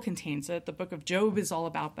Bible contains it. The book of Job is all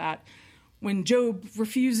about that. When Job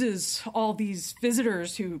refuses all these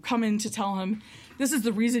visitors who come in to tell him, this is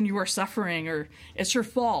the reason you are suffering, or it's your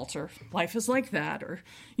fault, or life is like that, or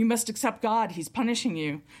you must accept God, he's punishing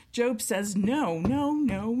you. Job says, no, no,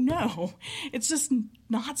 no, no. It's just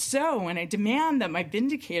not so, and I demand that my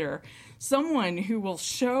vindicator, someone who will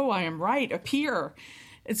show I am right, appear.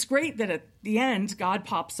 It's great that at the end, God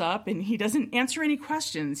pops up, and he doesn't answer any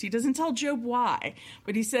questions. He doesn't tell Job why,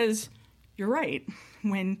 but he says, you're right.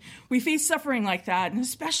 When we face suffering like that, and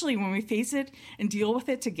especially when we face it and deal with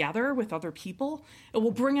it together with other people, it will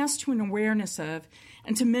bring us to an awareness of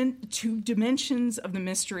and to dimensions of the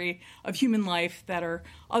mystery of human life that are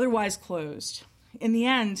otherwise closed. In the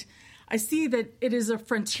end, I see that it is a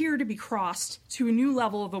frontier to be crossed to a new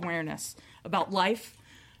level of awareness about life,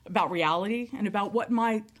 about reality, and about what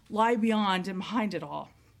might lie beyond and behind it all.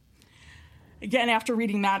 Again, after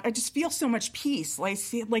reading that, I just feel so much peace,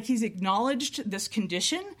 like he's acknowledged this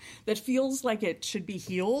condition that feels like it should be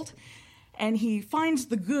healed, and he finds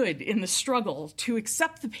the good in the struggle to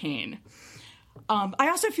accept the pain. I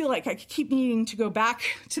also feel like I keep needing to go back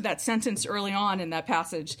to that sentence early on in that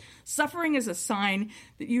passage. Suffering is a sign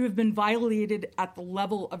that you have been violated at the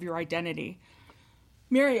level of your identity.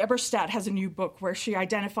 Mary Eberstadt has a new book where she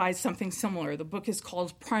identifies something similar. The book is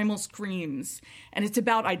called Primal Screams, and it's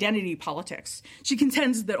about identity politics. She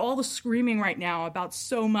contends that all the screaming right now about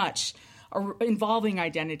so much involving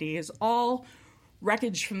identity is all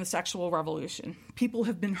wreckage from the sexual revolution. People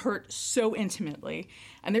have been hurt so intimately,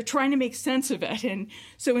 and they're trying to make sense of it. And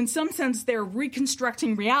so in some sense, they're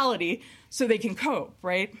reconstructing reality so they can cope,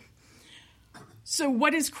 right? So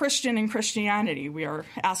what is Christian and Christianity, we are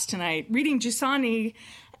asked tonight. Reading Giussani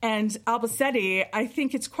and Albacete, I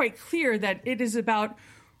think it's quite clear that it is about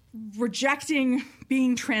rejecting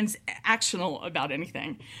being transactional about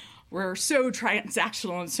anything. We're so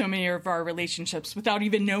transactional in so many of our relationships without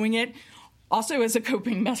even knowing it. Also, as a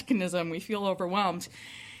coping mechanism, we feel overwhelmed.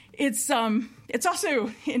 It's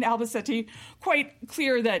also, in Albacete, quite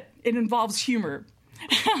clear that it involves humor.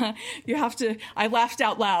 I laughed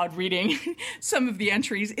out loud reading some of the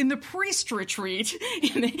entries in the priest retreat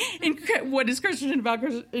in what is Christian about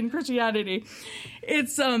in Christianity.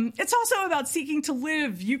 It's also about seeking to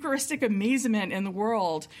live Eucharistic amazement in the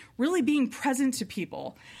world, really being present to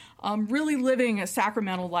people, really living a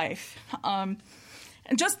sacramental life. And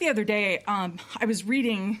just the other day, I was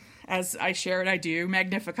reading, as I shared, I do,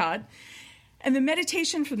 Magnificat, and the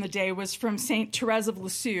meditation from the day was from St. Therese of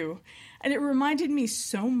Lisieux. And it reminded me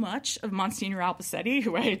so much of Monsignor Albacete,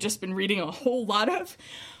 who I had just been reading a whole lot of.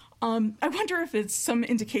 I wonder if it's some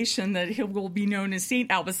indication that he will be known as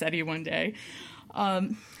Saint Albacete one day.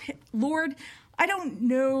 Lord, I don't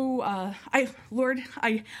know. Lord,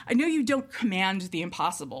 I know you don't command the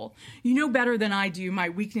impossible. You know better than I do my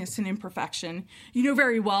weakness and imperfection. You know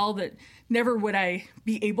very well that never would I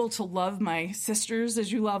be able to love my sisters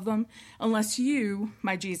as you love them unless you,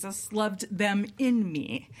 my Jesus, loved them in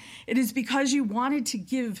me. It is because you wanted to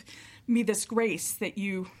give me this grace that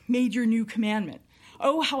you made your new commandment.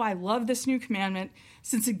 Oh, how I love this new commandment,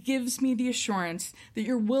 since it gives me the assurance that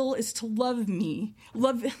your will is to love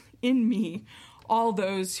in me all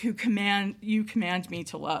those who you command me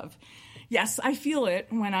to love. Yes, I feel it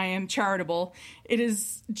when I am charitable. It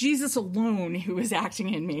is Jesus alone who is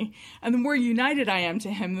acting in me. And the more united I am to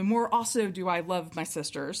him, the more also do I love my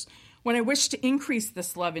sisters. When I wish to increase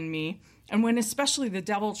this love in me, and when especially the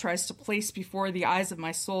devil tries to place before the eyes of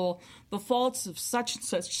my soul the faults of such and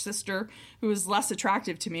such sister who is less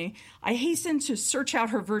attractive to me, I hasten to search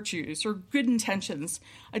out her virtues, her good intentions.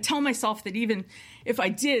 I tell myself that even if I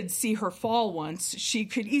did see her fall once, she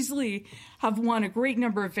could easily have won a great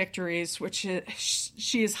number of victories, which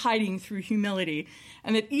she is hiding through humility,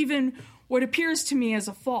 and that even what appears to me as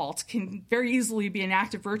a fault can very easily be an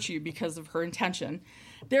act of virtue because of her intention.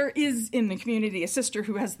 There is in the community a sister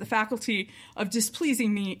who has the faculty of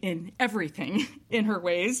displeasing me in everything, in her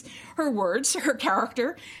ways, her words, her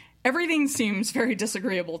character. Everything seems very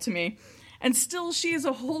disagreeable to me. And still she is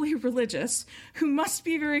a holy religious who must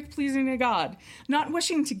be very pleasing to God, not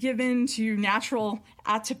wishing to give in to natural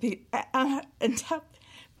antipathy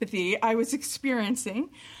I was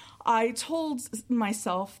experiencing. I told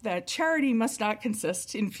myself that charity must not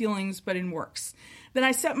consist in feelings but in works. Then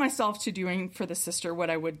I set myself to doing for the sister what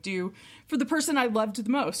I would do for the person I loved the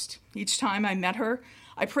most. Each time I met her,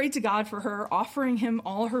 I prayed to God for her, offering him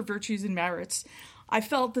all her virtues and merits. I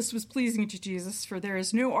felt this was pleasing to Jesus, for there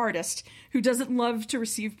is no artist who doesn't love to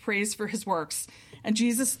receive praise for his works. And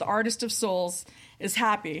Jesus, the artist of souls, is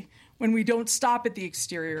happy when we don't stop at the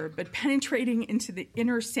exterior, but penetrating into the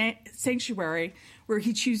inner sanctuary where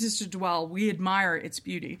he chooses to dwell, we admire its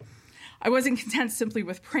beauty. I wasn't content simply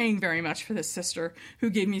with praying very much for this sister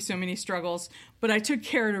who gave me so many struggles, but I took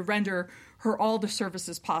care to render her all the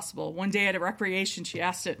services possible. One day at a recreation, she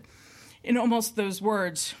asked it in almost those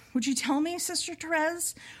words, "Would you tell me, Sister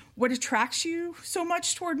Therese, what attracts you so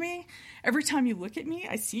much toward me? Every time you look at me,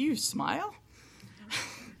 I see you smile."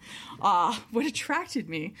 What attracted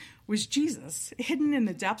me was Jesus, hidden in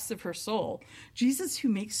the depths of her soul, Jesus who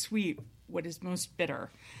makes sweet what is most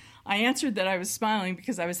bitter. I answered that I was smiling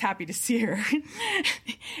because I was happy to see her.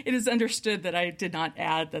 It is understood that I did not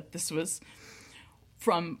add that this was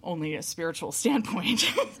from only a spiritual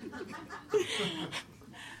standpoint.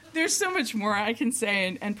 There's so much more I can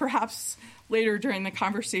say, and perhaps later during the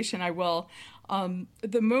conversation I will.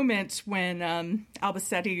 The moment when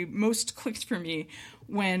Albacete most clicked for me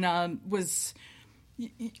was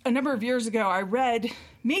a number of years ago. I read,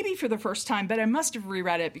 maybe for the first time, but I must have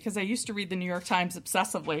reread it because I used to read the New York Times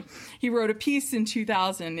obsessively. He wrote a piece in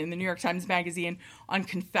 2000 in the New York Times Magazine on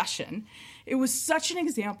confession. It was such an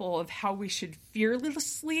example of how we should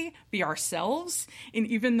fearlessly be ourselves in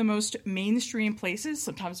even the most mainstream places.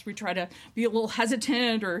 Sometimes we try to be a little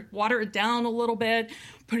hesitant or water it down a little bit,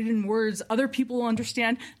 put it in words other people will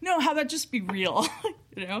understand. No, how about just be real,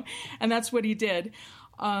 And that's what he did.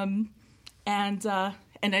 And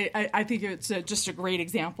I think it's just a great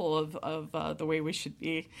example of the way we should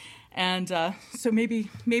be. And so maybe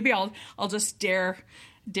I'll just dare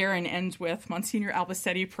and end with Monsignor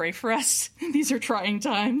Albasetti, pray for us. These are trying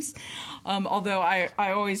times. Although I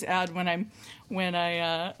always add when I'm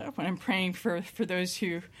praying for those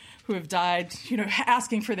who have died,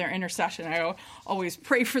 asking for their intercession, I always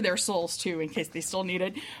pray for their souls too, in case they still need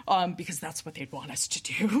it, because that's what they'd want us to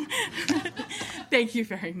do. Thank you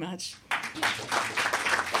very much.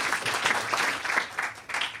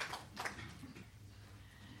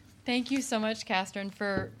 Thank you so much, Catherine,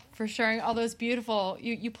 for sharing all those beautiful,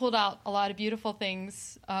 you pulled out a lot of beautiful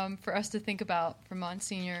things for us to think about from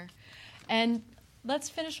Monsignor. And let's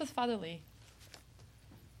finish with Father Lee.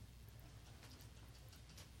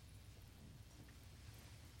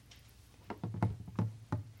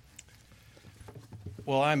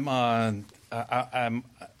 Well, I'm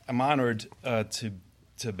honored to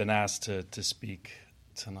have been asked to speak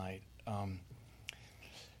tonight.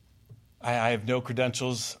 I have no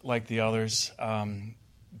credentials like the others,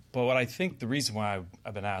 but what I think the reason why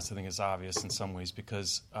I've been asked, I think, is obvious in some ways,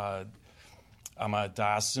 because I'm a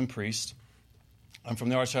diocesan priest. I'm from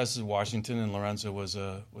the Archdiocese of Washington, and Lorenzo was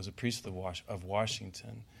a priest of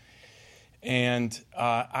Washington. And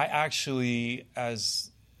I actually,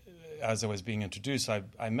 as I was being introduced,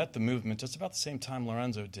 I met the movement just about the same time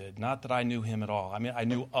Lorenzo did. Not that I knew him at all. I mean, I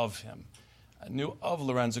knew of him. I knew of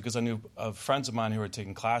Lorenzo because I knew of friends of mine who were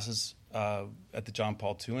taking classes at the John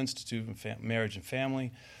Paul II Institute in Marriage and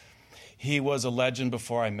Family. He was a legend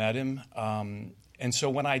before I met him. And so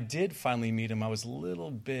when I did finally meet him, I was a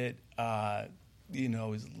little bit,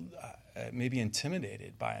 maybe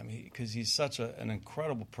intimidated by him because he's such an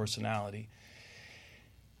incredible personality.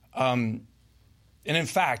 And in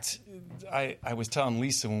fact, I was telling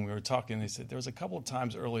Lisa when we were talking, they said there was a couple of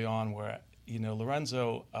times early on where,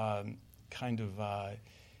 Lorenzo kind of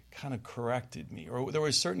corrected me, or there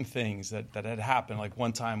were certain things that had happened. Like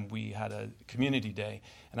one time we had a community day,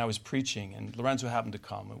 and I was preaching, and Lorenzo happened to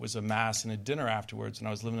come. It was a mass and a dinner afterwards, and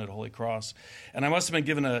I was living at Holy Cross, and I must have been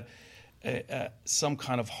given some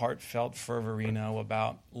kind of heartfelt fervorino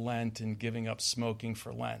about Lent and giving up smoking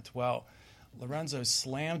for Lent. Well, Lorenzo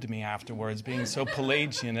slammed me afterwards, being so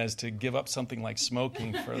Pelagian as to give up something like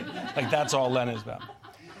smoking for, like that's all Lent is about.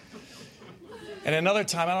 And another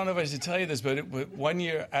time, I don't know if I should tell you this, but one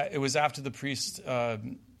year, it was after the priest,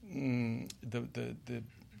 the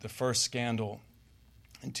first scandal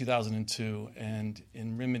in 2002, and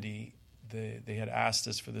in Rimini, they had asked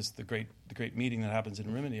us for the great meeting that happens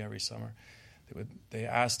in Rimini every summer. They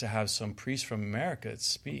asked to have some priest from America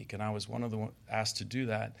speak, and I was one of the asked to do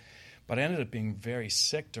that. But I ended up being very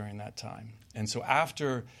sick during that time. And so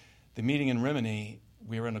after the meeting in Rimini,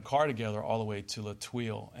 we were in a car together all the way to La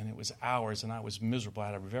Tuile, and it was hours, and I was miserable. I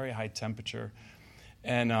had a very high temperature.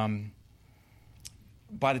 And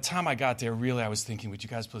by the time I got there, really, I was thinking, would you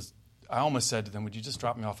guys please, I almost said to them, would you just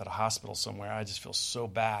drop me off at a hospital somewhere? I just feel so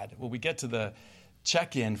bad. Well, we get to the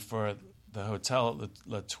check-in for the hotel at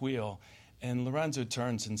La Tuile, and Lorenzo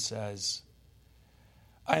turns and says,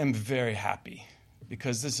 I am very happy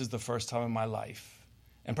because this is the first time in my life,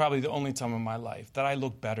 and probably the only time in my life, that I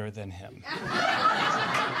look better than him.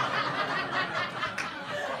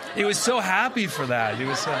 He was so happy for that. He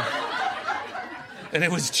was so... And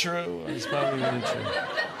it was true. It was probably really true.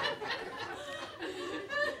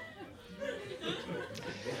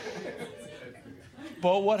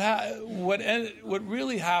 But what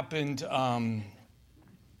really happened, and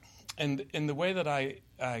the way that I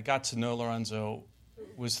got to know Lorenzo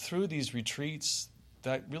was through these retreats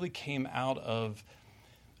that really came out of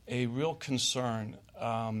a real concern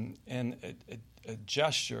and a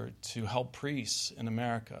gesture to help priests in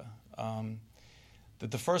America. That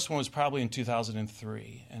the first one was probably in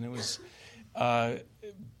 2003, and it was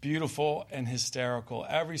beautiful and hysterical.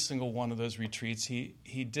 Every single one of those retreats,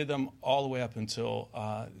 he did them all the way up until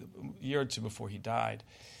a year or two before he died.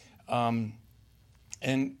 And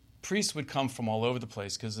priests would come from all over the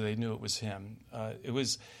place because they knew it was him. It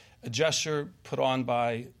was a gesture put on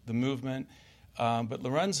by the movement. But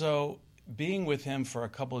Lorenzo, being with him for a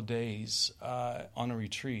couple of days on a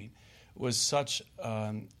retreat was such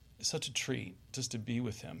a treat, just to be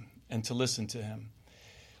with him and to listen to him.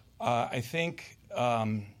 I think,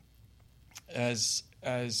 as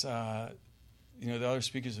the other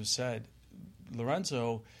speakers have said,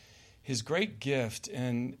 Lorenzo, his great gift,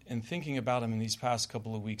 and thinking about him in these past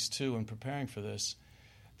couple of weeks too, and preparing for this,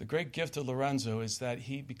 the great gift of Lorenzo is that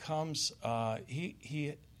he becomes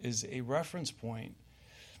he is a reference point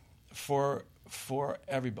for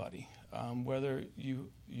everybody, whether you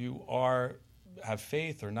have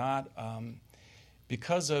faith or not,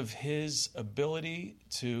 because of his ability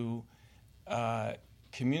to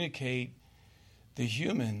communicate the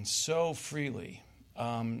human so freely,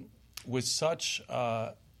 with such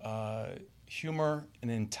humor and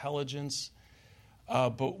intelligence.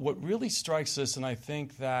 But what really strikes us, and I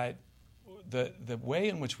think that the way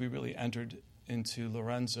in which we really entered into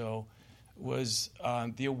Lorenzo was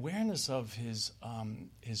the awareness of his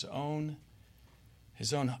own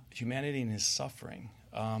humanity and his suffering,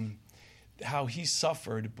 how he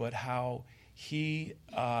suffered, but how he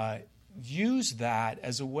used that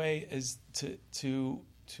as a way to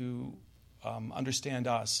understand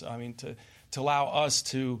us. I mean, to allow us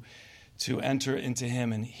to enter into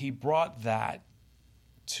him, and he brought that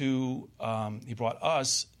he brought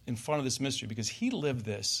us in front of this mystery because he lived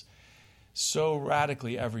this so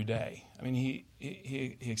radically every day. I mean,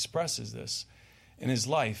 he expresses this in his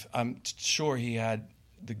life. I'm sure he had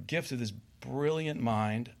the gift of this brilliant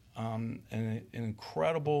mind and an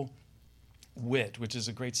incredible wit, which is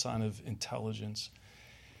a great sign of intelligence,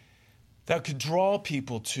 that could draw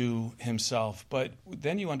people to himself. But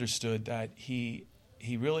then you understood that he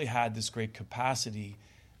really had this great capacity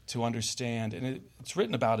to understand, and it's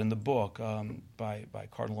written about in the book by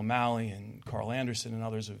Cardinal O'Malley and Carl Anderson and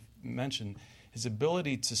others have mentioned his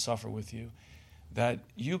ability to suffer with you, that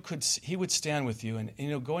he would stand with you,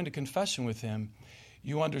 and going to confession with him,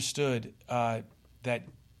 you understood that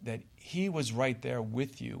he was right there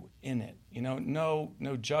with you in it. No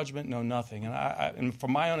judgment, no nothing. And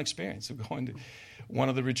from my own experience of going to one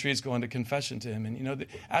of the retreats, going to confession to him, and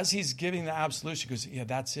as he's giving the absolution, he goes, "Yeah,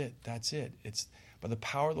 that's it. It's by the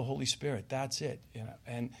power of the Holy Spirit. That's it."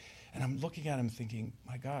 And I'm looking at him thinking,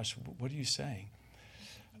 "My gosh, what are you saying?"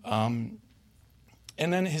 And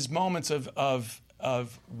then his moments of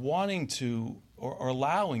wanting to or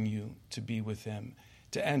allowing you to be with him,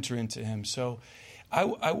 to enter into him. So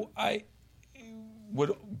I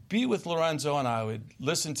would be with Lorenzo, and I would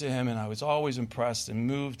listen to him, and I was always impressed and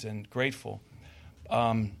moved and grateful.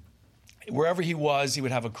 Wherever he was, he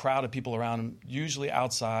would have a crowd of people around him, usually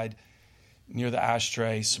outside near the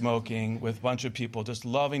ashtray, smoking, with a bunch of people just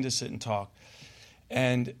loving to sit and talk.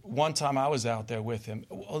 And one time I was out there with him,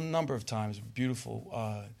 a number of times,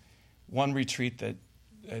 beautiful. One retreat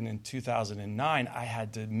and in 2009, I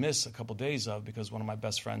had to miss a couple days of because one of my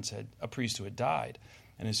best friends had a priest who had died,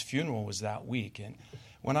 and his funeral was that week. And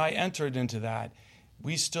when I entered into that,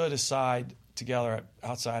 we stood aside together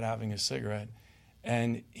outside having a cigarette,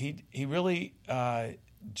 and he really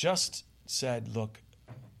just said, "Look,"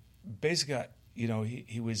 basically,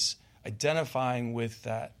 he was identifying with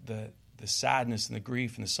that the sadness and the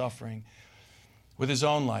grief and the suffering with his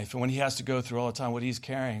own life, and when he has to go through all the time what he's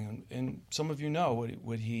carrying. And some of you know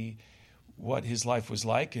what his life was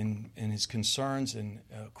like, and his concerns and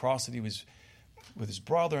cross that he was with his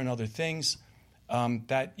brother and other things,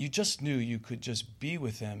 that you just knew you could just be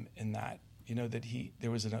with him in that, that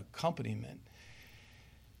there was an accompaniment.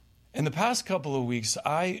 In the past couple of weeks,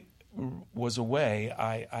 I was away.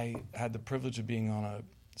 I had the privilege of being on a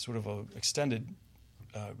sort of a extended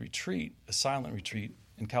retreat, a silent retreat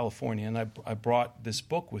in California, and I brought this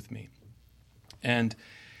book with me, and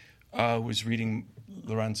was reading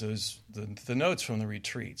Lorenzo's the notes from the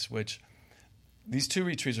retreats, which these two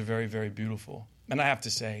retreats are very, very beautiful. And I have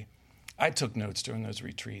to say, I took notes during those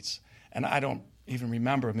retreats, and I don't even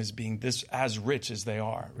remember them as being as rich as they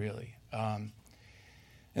are, really. And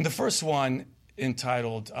the first one,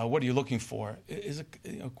 entitled "What Are You Looking For?" is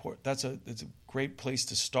it's a great place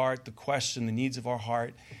to start. The question, the needs of our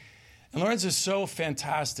heart. And Lorenzo is so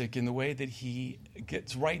fantastic in the way that he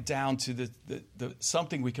gets right down to the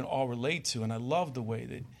something we can all relate to. And I love the way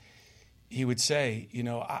that he would say,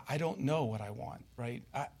 I don't know what I want, right?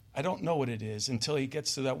 I don't know what it is, until he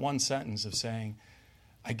gets to that one sentence of saying,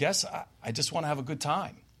 I guess I just want to have a good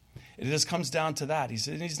time. It just comes down to that.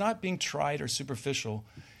 He's not being trite or superficial.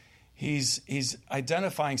 He's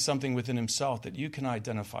identifying something within himself that you can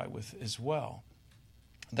identify with as well.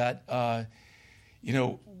 That,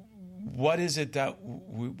 what is it that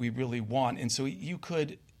we really want? And so you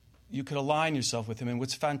could align yourself with him. And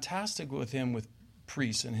what's fantastic with him, with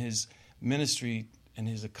priests and his ministry and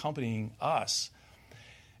his accompanying us,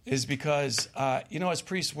 is because, as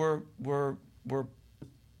priests, we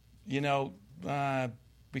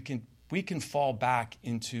can fall back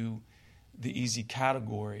into the easy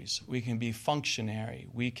categories. We can be functionary.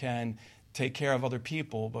 We can take care of other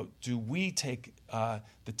people, but do we take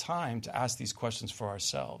the time to ask these questions for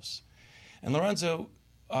ourselves? And Lorenzo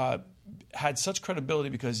had such credibility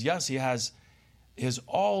because, yes, he has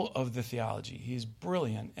all of the theology. He's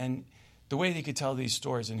brilliant. And the way that he could tell these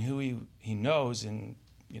stories and who he knows, and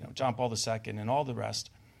John Paul II and all the rest.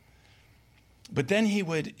 But then he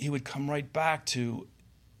would come right back to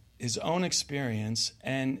his own experience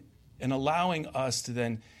and allowing us to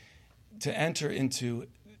then to enter into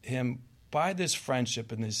him by this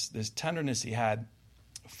friendship and this tenderness he had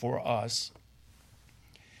for us,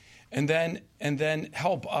 and then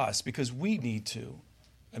help us, because we need to.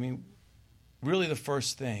 I mean, really the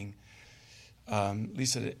first thing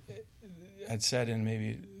Lisa had said, and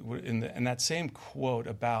maybe in that same quote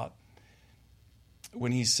about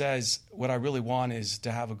when he says, what I really want is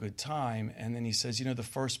to have a good time, and then he says, the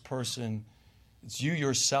first person, it's you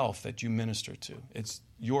yourself that you minister to. It's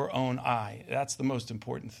your own I. That's the most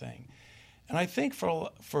important thing. And I think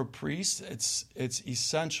for priests, it's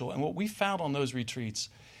essential. And what we found on those retreats,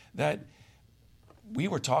 that we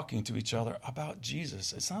were talking to each other about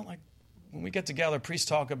Jesus. It's not like when we get together, priests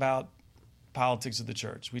talk about politics of the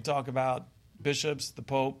church. We talk about bishops, the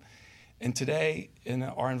Pope. And today, in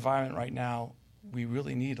our environment right now, we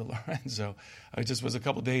really need a Lorenzo. I just was a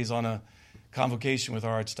couple of days on a convocation with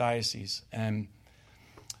our archdiocese, and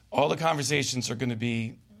all the conversations are going to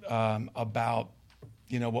be about,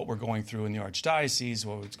 what we're going through in the archdiocese,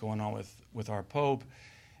 what's going on with our Pope,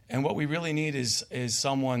 and what we really need is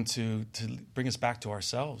someone to bring us back to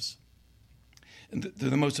ourselves. And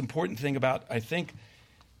the most important thing about, I think,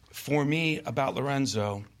 for me about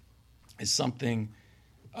Lorenzo is something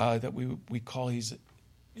that we call he's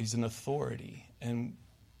an authority. And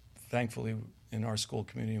thankfully, in our school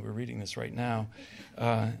community, we're reading this right now.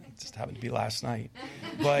 It just happened to be last night.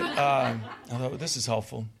 But although this is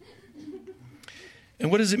helpful. And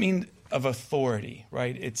what does it mean of authority,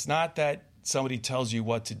 right? It's not that somebody tells you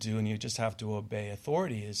what to do and you just have to obey.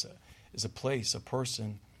 Authority is a place, a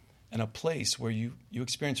person, and a place where you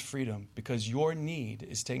experience freedom because your need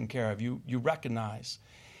is taken care of. You recognize.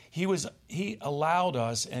 He allowed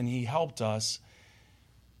us and he helped us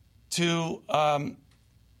to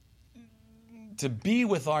be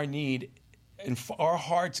with our need and our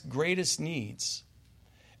heart's greatest needs,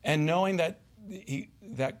 and knowing that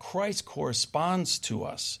Christ corresponds to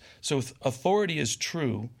us. So if authority is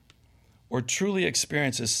true, or truly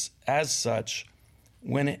experiences as such,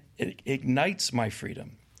 when it ignites my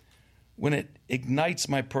freedom, when it ignites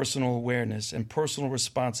my personal awareness and personal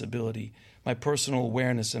responsibility, my personal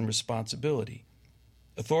awareness and responsibility.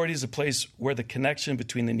 Authority is a place where the connection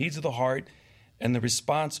between the needs of the heart and the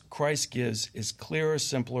response Christ gives is clearer,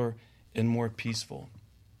 simpler, and more peaceful.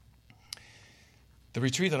 The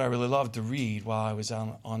retreat that I really loved to read while I was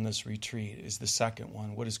on this retreat is the second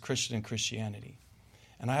one, What is Christian and Christianity?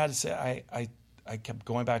 And I had to say, I kept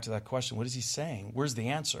going back to that question, what is he saying? Where's the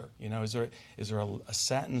answer? Is there a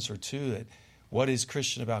sentence or two that, what is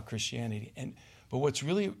Christian about Christianity? But what's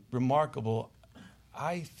really remarkable,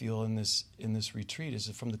 I feel, in this retreat is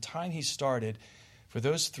that from the time he started, for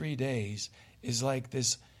those 3 days, is like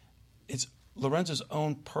this, it's Lorenzo's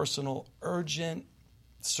own personal, urgent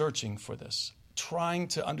searching for this, trying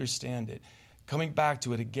to understand it, coming back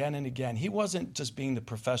to it again and again. He wasn't just being the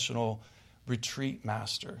professional retreat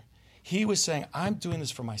master. He was saying, I'm doing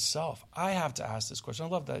this for myself. I have to ask this question. I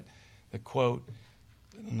love the quote.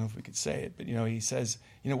 I don't know if we could say it, but he says,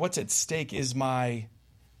 what's at stake is my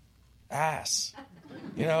ass.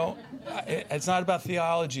 It's not about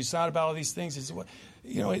theology. It's not about all these things. It's what,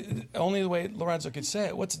 only the way Lorenzo could say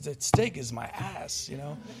it. What's at stake is my ass.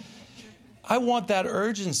 I want that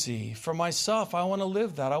urgency for myself. I want to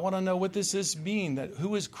live that. I want to know what this mean. That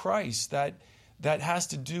who is Christ? That has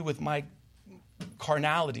to do with my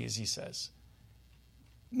carnality, as he says.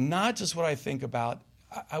 Not just what I think about.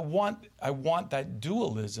 I want that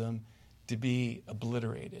dualism to be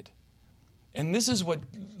obliterated. And this is what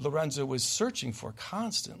Lorenzo was searching for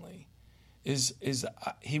constantly, is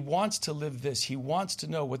he wants to live this. He wants to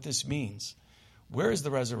know what this means. Where is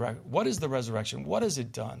the resurrection? What is the resurrection? What has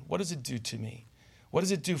it done? What does it do to me? What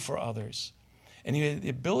does it do for others? And he had the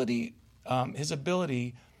ability, his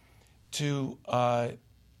ability to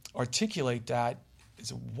articulate that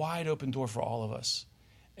is a wide open door for all of us.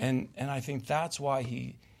 And I think that's why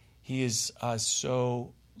he is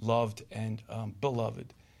so loved and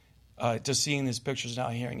beloved. Just seeing his pictures now,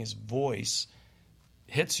 hearing his voice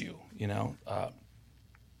hits you,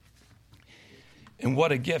 And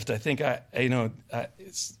what a gift! I think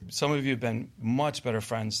some of you have been much better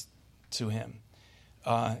friends to him,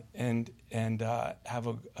 and have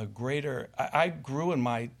a greater. I grew in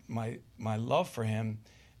my love for him,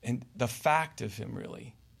 and the fact of him,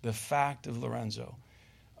 really, the fact of Lorenzo,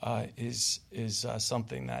 is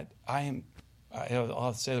something that I'll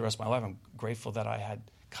have to say the rest of my life. I'm grateful that I had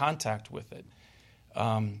contact with it.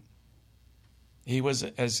 He was,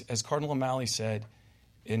 as Cardinal O'Malley said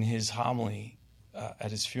in his homily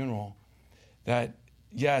at his funeral, that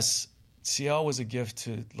yes, Ciel was a gift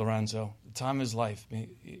to Lorenzo, the time of his life.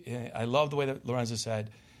 I love the way that Lorenzo said,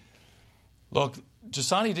 look,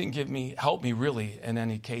 Giussani didn't help me really in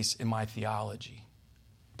any case in my theology.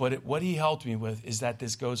 But what he helped me with is that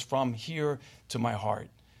this goes from here to my heart.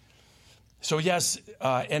 So yes,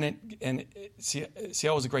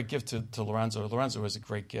 Ciel was a great gift to Lorenzo. Lorenzo was a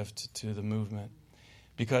great gift to the movement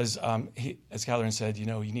because, as Catherine said, you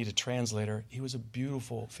need a translator. He was a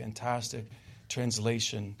beautiful, fantastic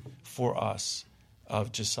translation for us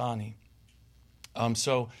of Giussani.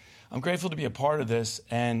 So I'm grateful to be a part of this,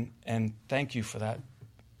 and thank you for that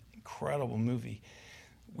incredible movie.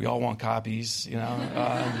 We all want copies,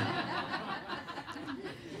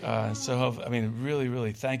 So, really,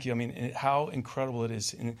 really, thank you. How incredible it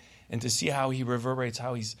is, and to see how he reverberates,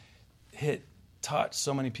 how he's touched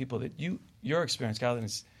so many people. That your experience, Catherine,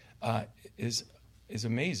 is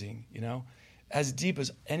amazing. As deep as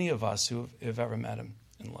any of us who have ever met him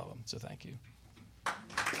and love him. So, thank you.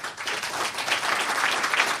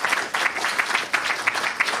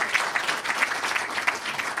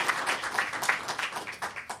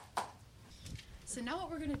 So now what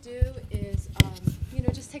we're going to do is,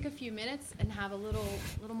 just take a few minutes and have a little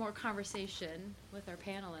more conversation with our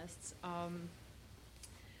panelists.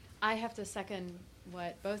 I have to second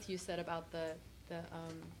what both you said about the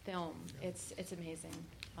film. It's amazing,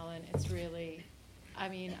 Ellen. It's really, I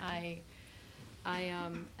think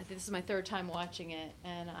this is my third time watching it,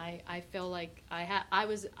 and I feel like I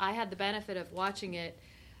had the benefit of watching it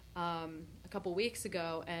a couple weeks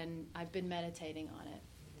ago, and I've been meditating on it.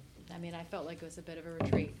 I felt like it was a bit of a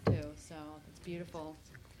retreat too, so it's beautiful.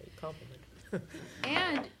 Great compliment.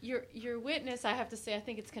 And your witness, I have to say, I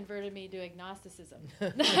think it's converted me to agnosticism.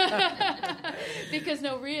 Because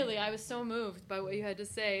really, I was so moved by what you had to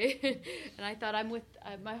say, and I thought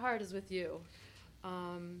my heart is with you.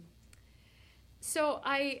 So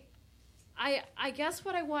I guess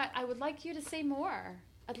what I would like you to say more.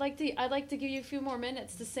 I'd like to give you a few more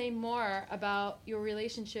minutes to say more about your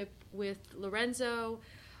relationship with Lorenzo.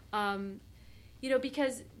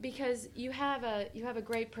 Because you have a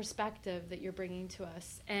great perspective that you're bringing to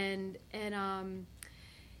us, and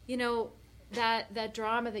that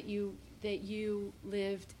drama that you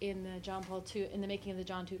lived in the John Paul II, in the making of the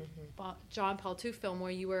John Paul II film,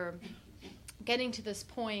 where you were getting to this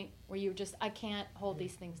point where you just, I can't hold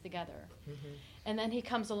these things together, and then he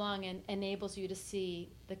comes along and enables you to see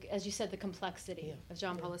as you said, the complexity of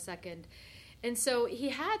John Paul II. And so he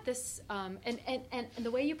had this, and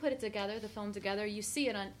the way you put it together, the film together, you see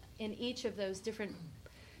it in each of those different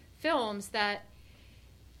films that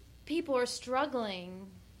people are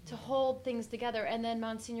struggling to hold things together, and then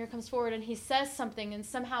Monsignor comes forward and he says something, and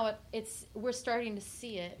somehow we're starting to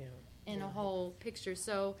see it in a whole picture.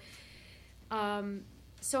 So, how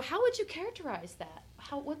would you characterize that?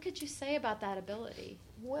 What could you say about that ability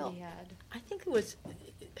that he had? I think it was. I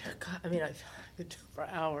could talk for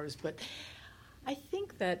hours, but I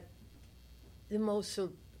think that the most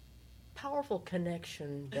powerful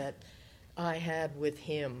connection that I had with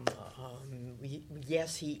him,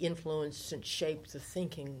 yes, he influenced and shaped the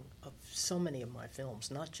thinking of so many of my films,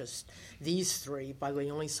 not just these three. By the way,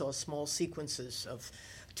 you only saw small sequences of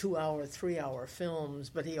 2-hour, 3-hour films,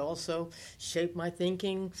 but he also shaped my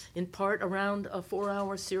thinking in part around a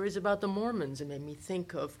 4-hour series about the Mormons. It made me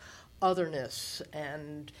think of otherness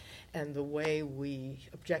and the way we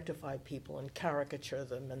objectify people and caricature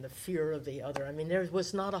them and the fear of the other. There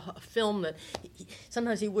was not a film that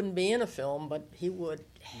sometimes he wouldn't be in a film, but he would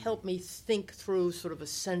help me think through sort of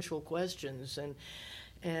essential questions.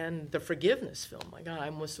 And the forgiveness film, my God, I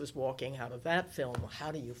almost was walking out of that film.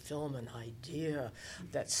 How do you film an idea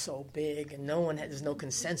that's so big and there's no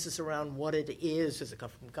consensus around what it is? Does it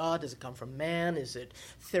come from God? Does it come from man? Is it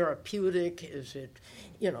therapeutic? Is it,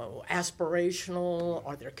 aspirational?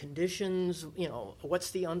 Are there conditions?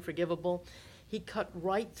 What's the unforgivable? He cut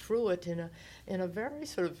right through it in a very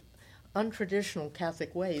sort of untraditional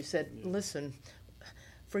Catholic way. He said, listen,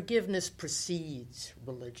 forgiveness precedes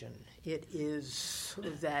religion. It is sort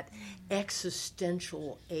of that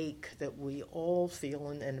existential ache that we all feel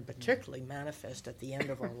and particularly manifest at the end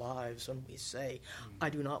of our lives when we say, I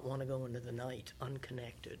do not want to go into the night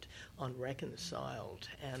unconnected, unreconciled.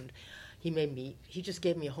 And he just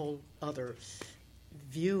gave me a whole other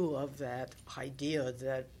view of that idea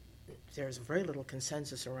that there's very little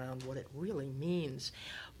consensus around what it really means.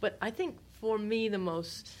 But I think for me in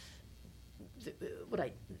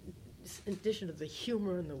addition to the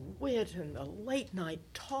humor and the wit and the late night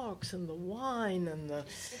talks and the wine and the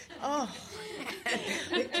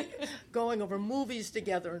going over movies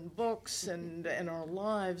together and books and our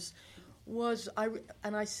lives, was,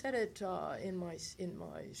 and I said it in my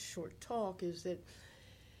short talk, is that,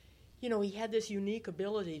 you know, he had this unique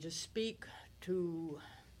ability to speak to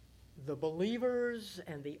the believers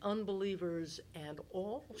and the unbelievers and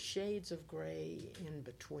all shades of gray in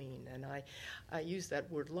between. And I use that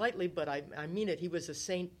word lightly, but I mean it. He was a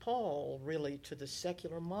St. Paul, really, to the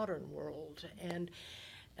secular modern world. And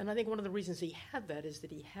I think one of the reasons he had that is that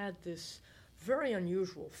he had this very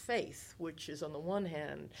unusual faith, which is, on the one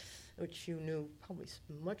hand, which you knew probably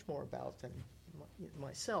much more about than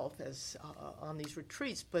myself as on these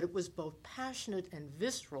retreats, but it was both passionate and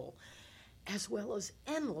visceral, as well as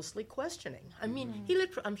endlessly questioning. I mean, he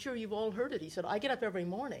literally, I'm sure you've all heard it, he said, I get up every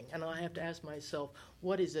morning and I have to ask myself,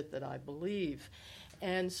 what is it that I believe?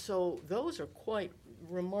 And so those are quite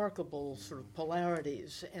remarkable sort of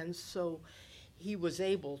polarities. And so he was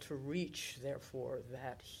able to reach, therefore,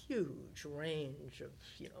 that huge range of,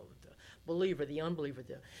 you know, the believer, the unbeliever,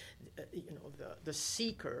 the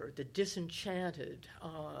seeker, the disenchanted.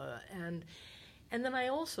 And then I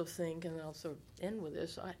also think, and I'll sort of end with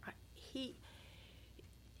this, he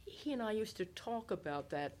and I used to talk about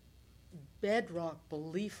that bedrock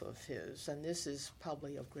belief of his, and this is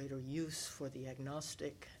probably of greater use for the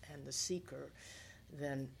agnostic and the seeker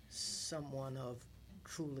than someone of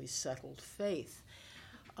truly settled faith.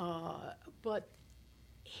 But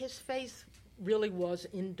his faith really was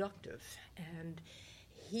inductive, and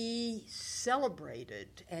he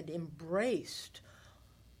celebrated and embraced,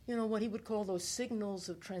 you know, what he would call those signals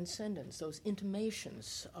of transcendence, those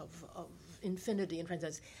intimations of infinity and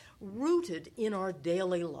transcendence, rooted in our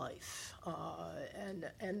daily life,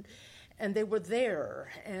 and they were there.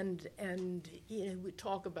 And you know, we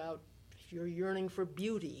talk about, if you're yearning for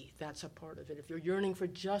beauty, that's a part of it. If you're yearning for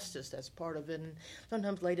justice, that's part of it. And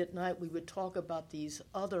sometimes late at night, we would talk about these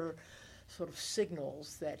other sort of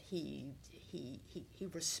signals that he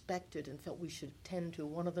respected and felt we should tend to.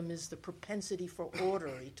 One of them is the propensity for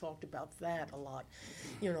order. He talked about that a lot.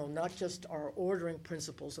 You know, not just our ordering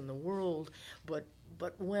principles in the world, but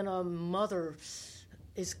when a mother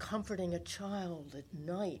is comforting a child at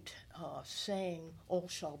night, saying, all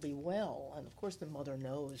shall be well. And of course the mother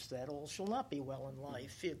knows that all shall not be well in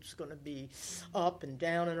life. It's going to be up and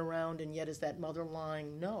down and around, and yet is that mother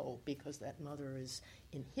lying? No, because that mother is,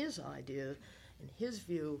 in his idea, in his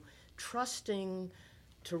view, trusting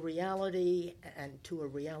to reality and to a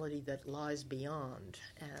reality that lies beyond.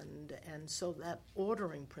 And so that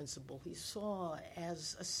ordering principle he saw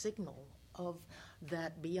as a signal of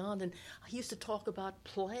that beyond. And he used to talk about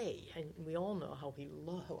play, and we all know how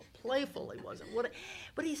playful he was.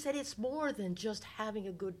 But he said it's more than just having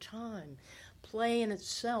a good time. Play in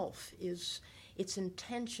itself its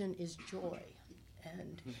intention is joy.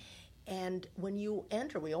 And when you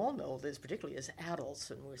enter, we all know this, particularly as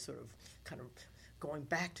adults, and we're sort of kind of going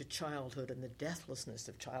back to childhood and the deathlessness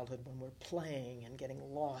of childhood when we're playing and getting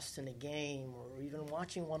lost in a game or even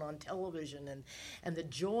watching one on television, and the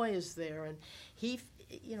joy is there. And he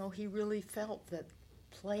really felt that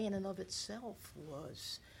play in and of itself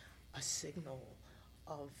was a signal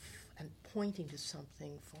of and pointing to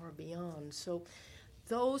something far beyond. So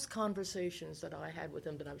those conversations that I had with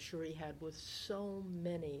him, that I'm sure he had with so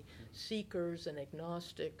many seekers and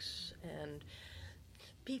agnostics and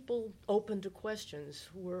people open to questions,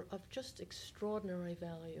 were of just extraordinary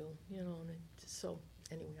value, you know. And so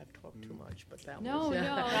anyway, I've talked too much, but that no, was...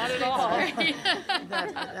 No, not at all.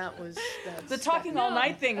 That's the talking all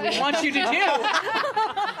night thing we want you to do.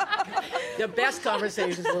 The best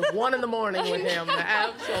conversations were 1 a.m. with him.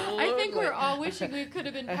 Absolutely. I think we're all wishing we could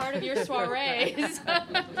have been part of your soirees.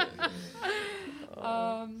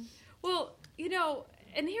 Well, you know,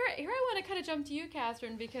 and here I want to kind of jump to you,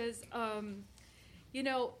 Catherine, because... you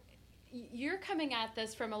know, you're coming at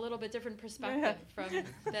this from a little bit different perspective from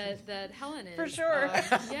that Helen is. For sure.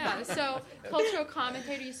 Yeah. So, cultural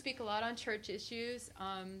commentator, you speak a lot on church issues.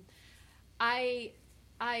 I'm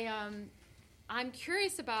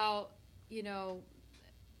curious about, you know,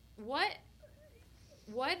 what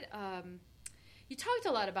you talked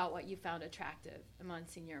a lot about what you found attractive,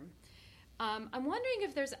 Monsignor. I'm wondering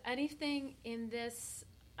if there's anything in this.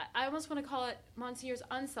 I almost want to call it Monsignor's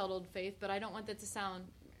unsettled faith, but I don't want that to sound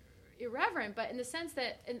irreverent. But in the sense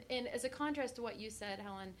that, and as a contrast to what you said,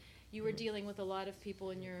 Helen, you were dealing with a lot of people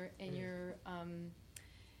in your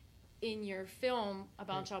film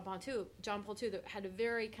about John Paul II that had a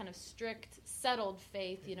very kind of strict, settled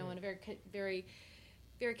faith, you know, and a very,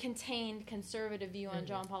 very contained, conservative view on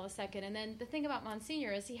John Paul II. And then the thing about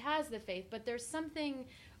Monsignor is he has the faith, but there's something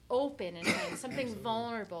open in him, something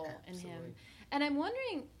vulnerable in him. And I'm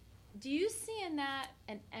wondering, do you see in that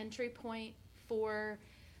an entry point for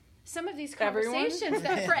some of these conversations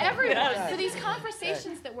for everyone, for these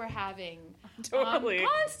conversations that we're having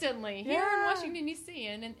constantly here in Washington, D.C.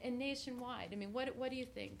 and nationwide. I mean, what do you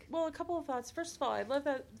think? Well, a couple of thoughts. First of all, I love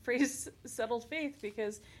that phrase "settled faith"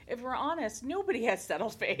 because if we're honest, nobody has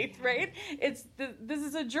settled faith, right? This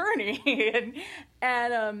is a journey,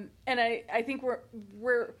 and I think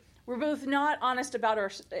we're both not honest about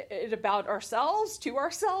ourselves to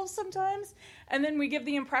ourselves sometimes, and then we give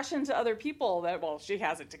the impression to other people that, well, she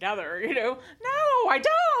has it together, No, I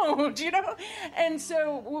don't, And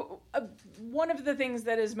so one of the things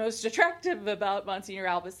that is most attractive about Monsignor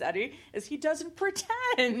Albacete is he doesn't pretend,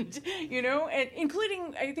 and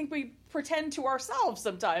including, I think we pretend to ourselves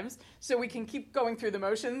sometimes so we can keep going through the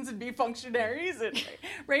motions and be functionaries,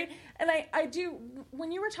 right? And I do,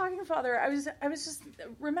 when you were talking, Father, I was just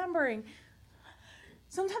remembering,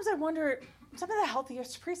 sometimes I wonder, some of the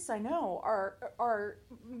healthiest priests I know are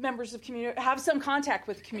members of community, have some contact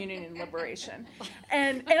with Communion and Liberation.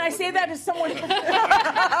 And I say that as someone...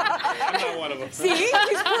 I'm not one of them. See?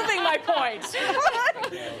 He's proving my point.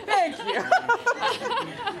 Thank you.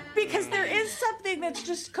 Because there is something that's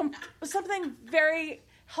just something very...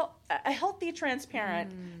 a healthy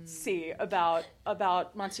transparency about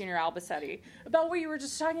Monsignor Albacete, about what you were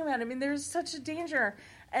just talking about. I mean, there's such a danger,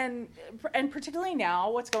 and particularly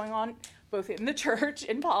now, what's going on both in the church,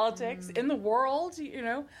 in politics, in the world.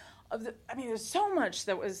 There's so much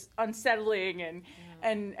that was unsettling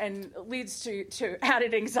and leads to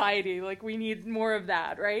added anxiety. Like, we need more of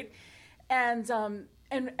that, right? And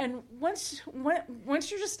once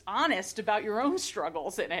you're just honest about your own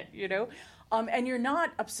struggles in it, and you're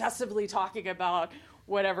not obsessively talking about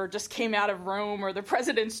whatever just came out of Rome or the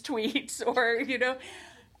president's tweets or,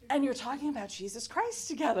 and you're talking about Jesus Christ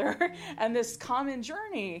together and this common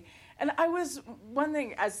journey. And one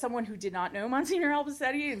thing, as someone who did not know Monsignor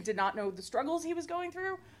Albacete and did not know the struggles he was going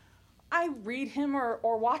through, I read him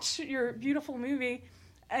or watch your beautiful movie,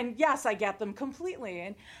 and yes, I get them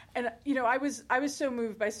completely. And I was so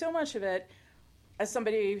moved by so much of it. As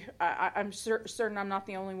somebody, I'm certain I'm not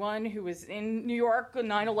the only one who was in New York on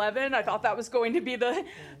 9/11. I thought that was going to be the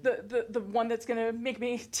one that's going to make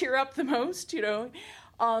me tear up the most,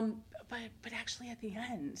 But actually, at the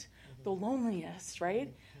end, the loneliness,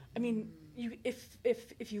 right? I mean,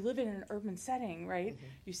 if you live in an urban setting, right,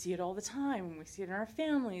 you see it all the time. We see it in our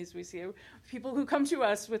families. We see people who come to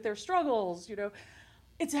us with their struggles.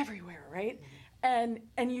 It's everywhere, right? And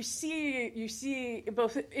you see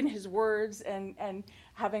both in his words and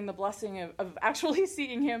having the blessing of actually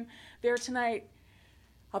seeing him there tonight,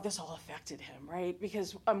 how this all affected him, right?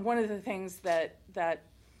 Because one of the things that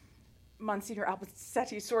Monsignor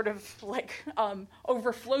Albacete sort of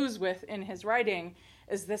overflows with in his writing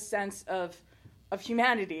is this sense of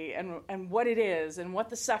humanity and what it is and what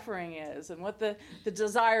the suffering is and what the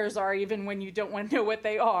desires are, even when you don't want to know what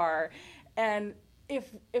they are. And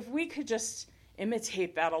if we could just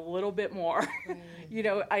imitate that a little bit more,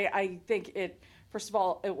 I think first of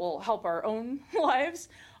all, it will help our own lives,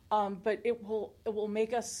 but it will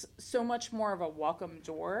make us so much more of a welcome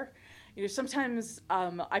door. Sometimes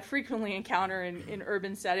I frequently encounter in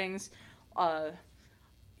urban settings, I'm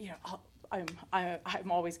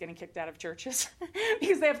always getting kicked out of churches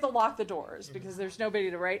because they have to lock the doors because there's nobody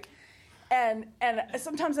to write. And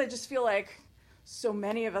sometimes I just feel like so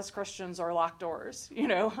many of us Christians are locked doors,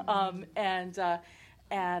 and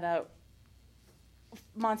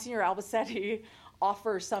Monsignor Albacete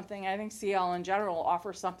offers something, I think CL in general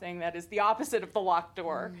offers something that is the opposite of the locked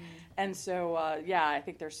door. And so, I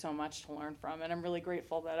think there's so much to learn from, and I'm really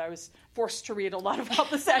grateful that I was forced to read a lot of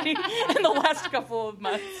Albacete in the last couple of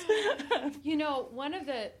months. One of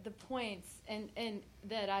the points and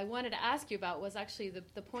that I wanted to ask you about was actually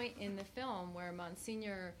the point in the film where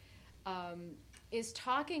Monsignor is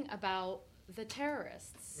talking about the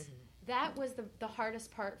terrorists. That was the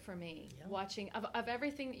hardest part for me, watching of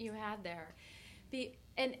everything that you had there.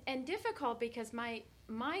 And difficult because my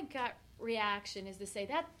gut reaction is to say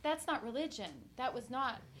that's not religion. That was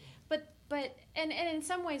not. But in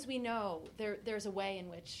some ways we know there's a way in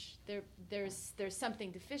which there's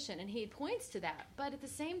something deficient, and he points to that. But at the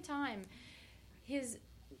same time, his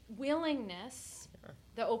willingness,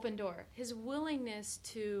 the open door, his willingness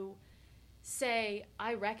to say,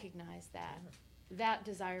 I recognize that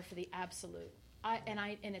desire for the absolute,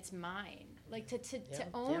 and it's mine. Like to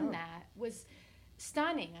own that was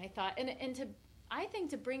stunning, I thought, and I think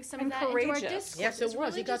to bring some And of that into our courageous. discourse. Yes, it as a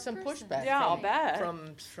was. He got religious some person. pushback Yeah, I'll bet.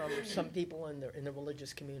 from some people in the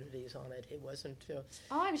religious communities on it. It wasn't. Oh,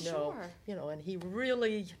 I'm sure. You know, and he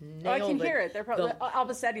really nailed it. Oh, I can hear it. They're probably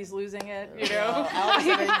Albacetti's losing it. You know,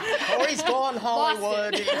 or he's gone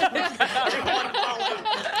Hollywood.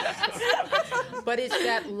 But it's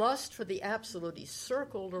that lust for the absolute. He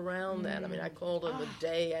circled around that. I mean, I called him the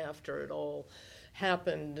day after it all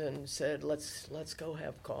happened and said, let's go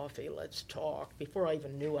have coffee, let's talk. Before I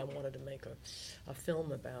even knew I wanted to make a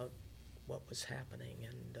film about what was happening.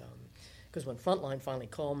 And because when Frontline finally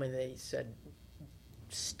called me, they said,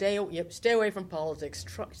 stay away from politics,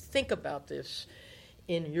 think about this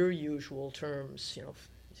in your usual terms, you know,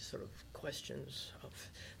 sort of questions of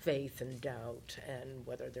faith and doubt and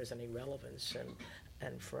whether there's any relevance.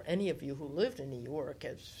 And for any of you who lived in New York,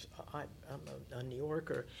 as I'm a New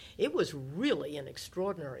Yorker, it was really an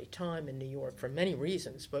extraordinary time in New York for many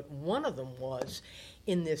reasons, but one of them was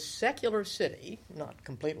in this secular city, not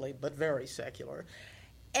completely, but very secular,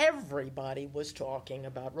 everybody was talking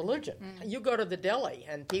about religion. You go to the deli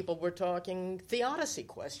and people were talking theodicy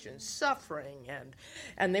questions, suffering,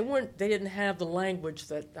 and they didn't have the language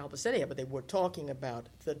that Albacete had, but they were talking about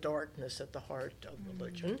the darkness at the heart of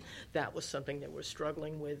religion. That was something they were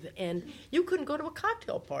struggling with. And you couldn't go to a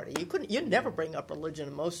cocktail party. You'd never bring up religion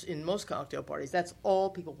in most cocktail parties. That's all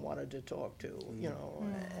people wanted to talk to, you know,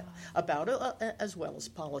 about it, as well as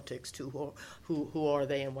politics too. Who are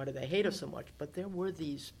they and why do they hate us so much? But there were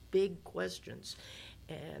these big questions,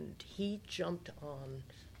 and he jumped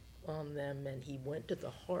on them, and he went to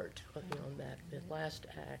the heart of, you know, that last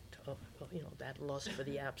act of, you know, that lust for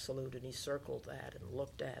the absolute, and he circled that and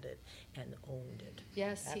looked at it and owned it.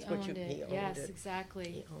 Yes, That's he what owned it. He owned Yes, it.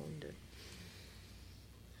 exactly. He owned it.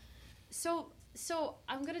 So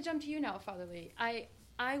I'm going to jump to you now, Father Lee. I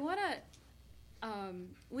want to.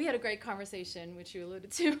 We had a great conversation, which you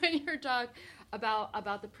alluded to in your talk,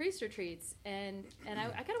 about the priest retreats, and I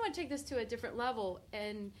kind of want to take this to a different level,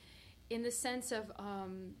 and in the sense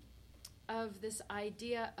of this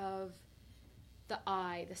idea of the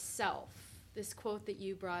I, the self. This quote that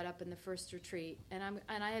you brought up in the first retreat, and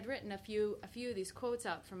I had written a few of these quotes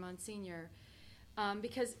out from Monsignor.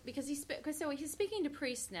 Because he's speaking to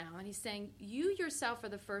priests now, and he's saying, you yourself are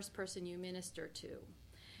the first person you minister to.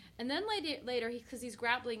 And then later, because he's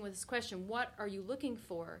grappling with this question, what are you looking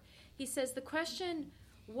for? He says the question,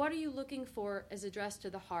 what are you looking for, is addressed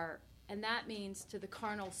to the heart, and that means to the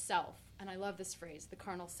carnal self. And I love this phrase, the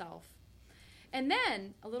carnal self. And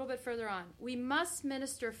then, a little bit further on, we must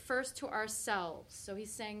minister first to ourselves. So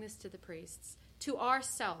he's saying this to the priests, to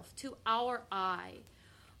ourself, to our I.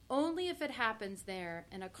 Only if it happens there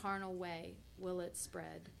in a carnal way will it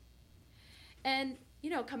spread. And, you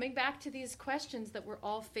know, coming back to these questions that we're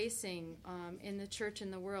all facing in the church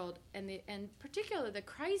and the world, and particularly the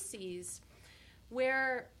crises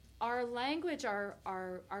where our language, our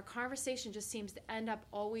conversation just seems to end up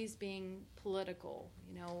always being political.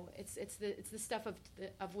 You know, it's the stuff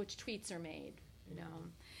of which tweets are made. You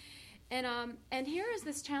know, and here is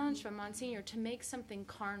this challenge from Monsignor to make something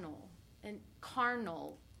carnal,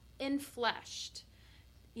 infleshed,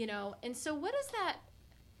 you know. And so what does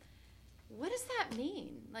that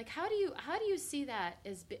mean? Like, how do you see that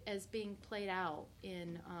as being played out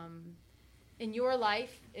in your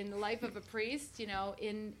life, in the life of a priest, you know,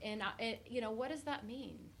 in you know, what does that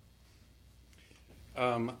mean?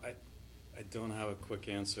 I don't have a quick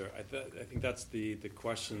answer. I think that's the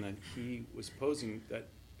question that he was posing that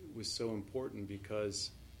was so important,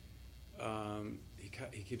 because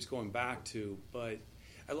he keeps going back to. But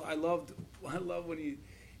I love when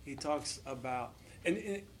he talks about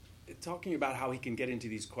and talking about how he can get into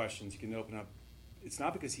these questions. He can open up. It's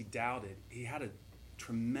not because he doubted. He had a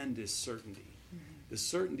tremendous certainty. Mm-hmm. The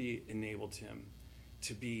certainty enabled him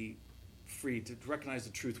to be free, to recognize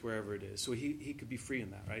the truth wherever it is. So he could be free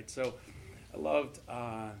in that, right? So I loved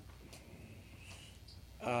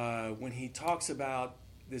when he talks about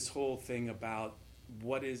this whole thing about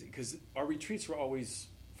what is, because our retreats were always,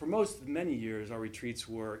 for many years, our retreats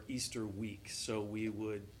were Easter week. So we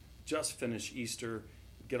would just finish Easter,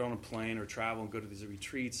 get on a plane or travel and go to these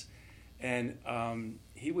retreats. And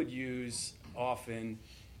he would use often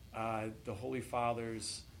the Holy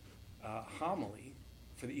Father's homily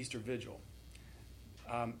for the Easter Vigil.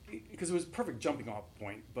 Because it was a perfect jumping off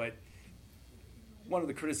point. But one of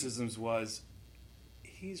the criticisms was,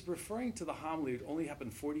 he's referring to the homily that only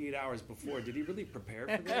happened 48 hours before. Did he really prepare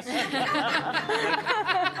for this?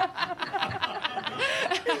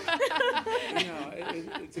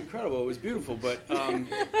 It's incredible. It was beautiful, but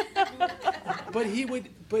but he would.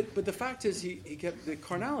 But the fact is, he kept the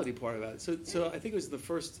carnality part of that. So I think it was the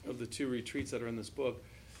first of the 2 retreats that are in this book,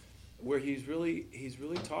 where he's really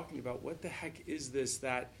talking about what the heck is this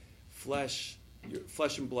that flesh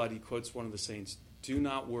and blood. He quotes one of the saints: "Do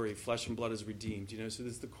not worry, flesh and blood is redeemed." So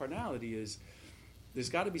the carnality is. There's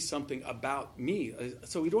got to be something about me.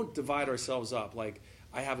 So we don't divide ourselves up. Like,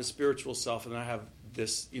 I have a spiritual self and I have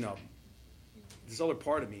this, this other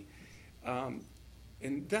part of me.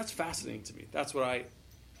 And that's fascinating to me. That's what I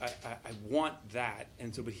want that.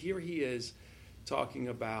 And so, but here he is talking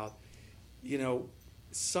about,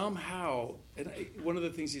 somehow, and one of the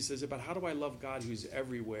things he says about how do I love God who's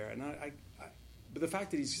everywhere? And but the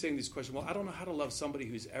fact that he's saying this question, well, I don't know how to love somebody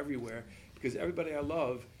who's everywhere because everybody I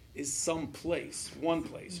love is some place, one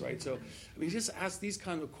place, right? So, he just asks these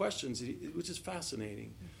kind of questions, which is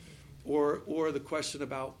fascinating. Or the question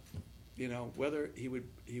about, whether he would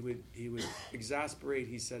exasperate.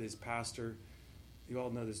 He said his pastor, you all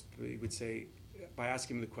know this. He would say, by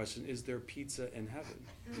asking him the question, "Is there pizza in heaven?"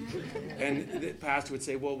 And the pastor would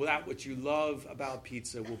say, "Well, that what you love about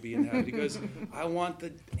pizza will be in heaven." He goes, "I want the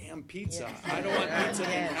damn pizza. Yes. I don't want pizza in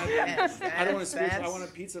heaven. Yes. I don't want a spiritual. I want a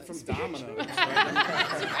pizza from Domino's."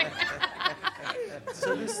 Right?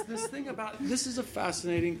 So this thing about this is a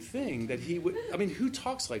fascinating thing that he would. Who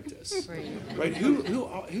talks like this? Right?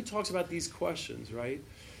 Who talks about these questions? Right?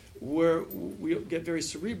 Where we get very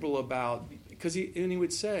cerebral about because he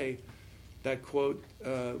would say. That quote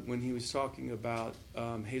when he was talking about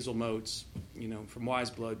Hazel Motes, from Wise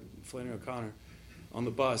Blood, Flannery O'Connor, on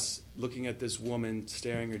the bus, looking at this woman,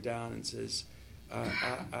 staring her down, and says,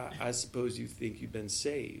 "I suppose you think you've been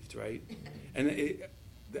saved, right?" And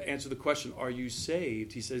the answer to the question, "Are you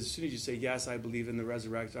saved?" He says, as soon as you say, "Yes, I believe in the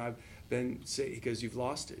resurrection, I've been saved," because you've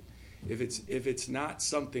lost it. If it's not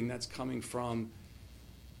something that's coming from,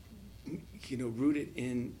 rooted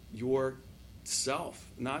in your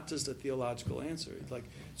self, not just a theological answer. It's like,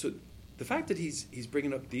 so the fact that he's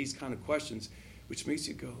bringing up these kind of questions, which makes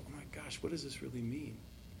you go, "Oh my gosh, what does this really mean?"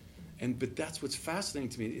 But that's what's fascinating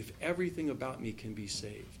to me. If everything about me can be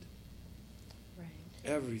saved, right?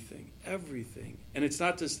 Everything, and it's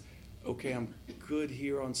not just okay. I'm good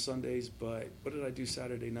here on Sundays, but what did I do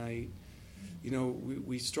Saturday night?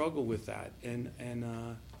 We struggle with that, and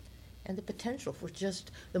the potential for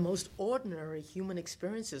just the most ordinary human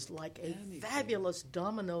experiences like a fabulous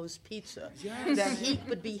Domino's pizza that he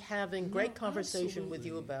could be having great conversation with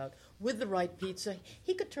you about with the right pizza.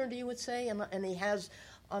 He could turn to you and say, and he has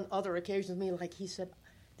on other occasions, like he said,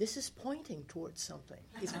 this is pointing towards something.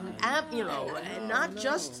 It's not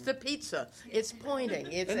just the pizza. It's pointing.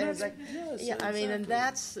 It's and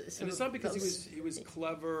that's. And it's not because he was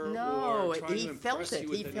clever. No, or trying he to felt it.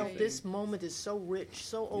 He felt anything. This moment is so rich,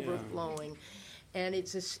 so overflowing, and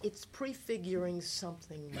it's prefiguring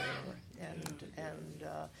something more. And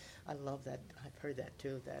I love that. I've heard that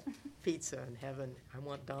too. That pizza in heaven. I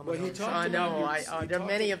want Domino's. Well, he talked about there are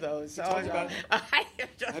many of those.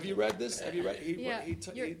 Have you read this? Have you read?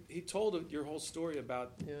 He told your whole story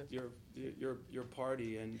about your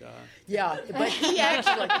party and. But he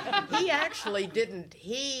actually didn't.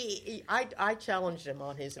 I challenged him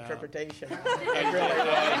on his interpretation.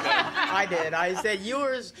 I did. I said you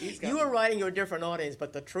were writing to a different audience,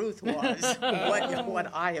 but the truth was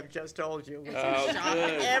what I have just told you. Shock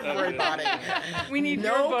everybody. We need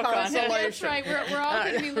no your book consolation. on it. That's right. We're all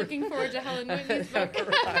going to be looking forward to Helen Whitney's book.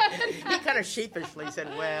 He kind of sheepishly said,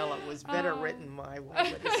 "Well, it was better written my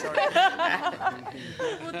way."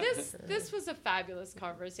 Well, this was a fabulous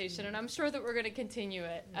conversation, and I'm sure that we're going to continue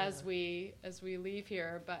it as we leave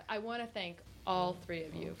here. But I want to thank all 3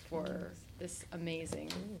 of you for this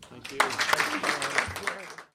amazing. Thank you.